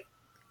just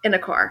in a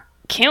car.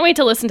 Can't wait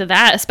to listen to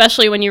that,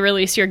 especially when you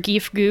release your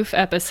Geef Goof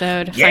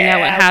episode. Find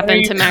out what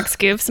happened to Max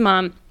Goof's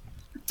mom.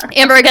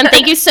 Amber, again,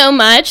 thank you so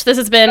much. This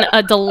has been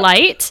a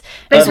delight.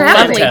 Thanks for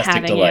having me.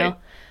 Having you.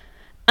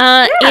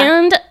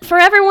 And for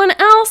everyone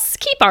else,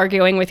 keep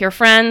arguing with your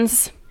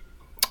friends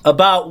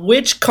about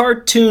which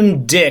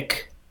cartoon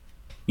dick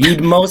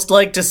you'd most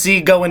like to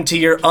see go into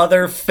your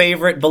other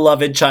favorite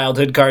beloved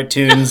childhood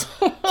cartoons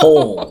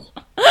hole.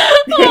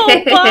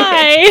 Oh,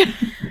 bye.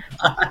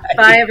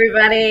 Bye,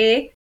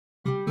 everybody.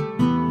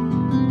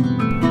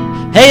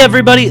 Hey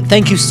everybody,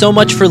 thank you so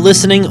much for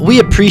listening. We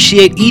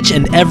appreciate each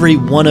and every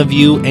one of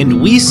you,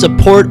 and we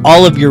support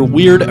all of your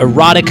weird,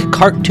 erotic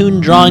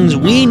cartoon drawings.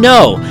 We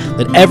know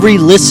that every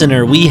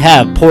listener we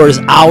have pours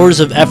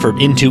hours of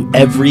effort into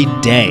every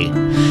day.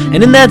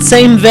 And in that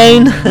same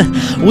vein,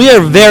 we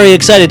are very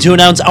excited to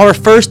announce our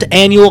first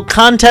annual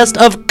contest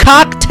of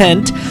Cock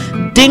Tent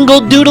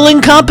Dingle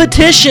Doodling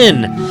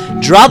Competition.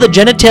 Draw the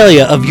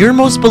genitalia of your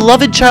most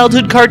beloved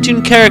childhood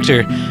cartoon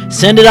character.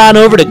 Send it on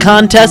over to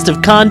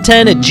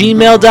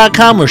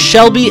contestofcontent@gmail.com, where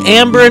Shelby,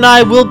 Amber, and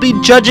I will be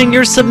judging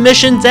your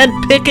submissions and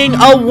picking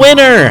a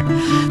winner.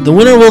 The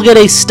winner will get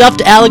a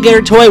stuffed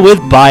alligator toy with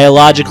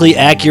biologically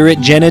accurate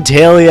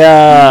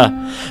genitalia.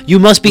 You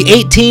must be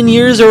 18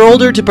 years or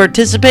older to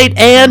participate,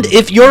 and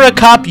if you're a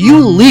cop, you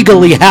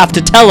legally have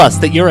to tell us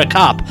that you're a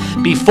cop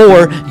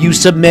before you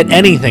submit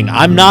anything.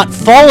 I'm not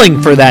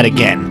falling for that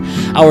again.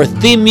 Our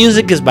theme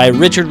music is by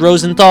Richard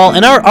Rosenthal,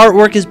 and our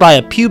artwork is by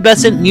a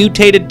pubescent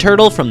mutated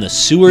turtle from the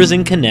sewers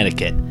in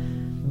Connecticut.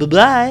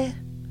 Bye-bye.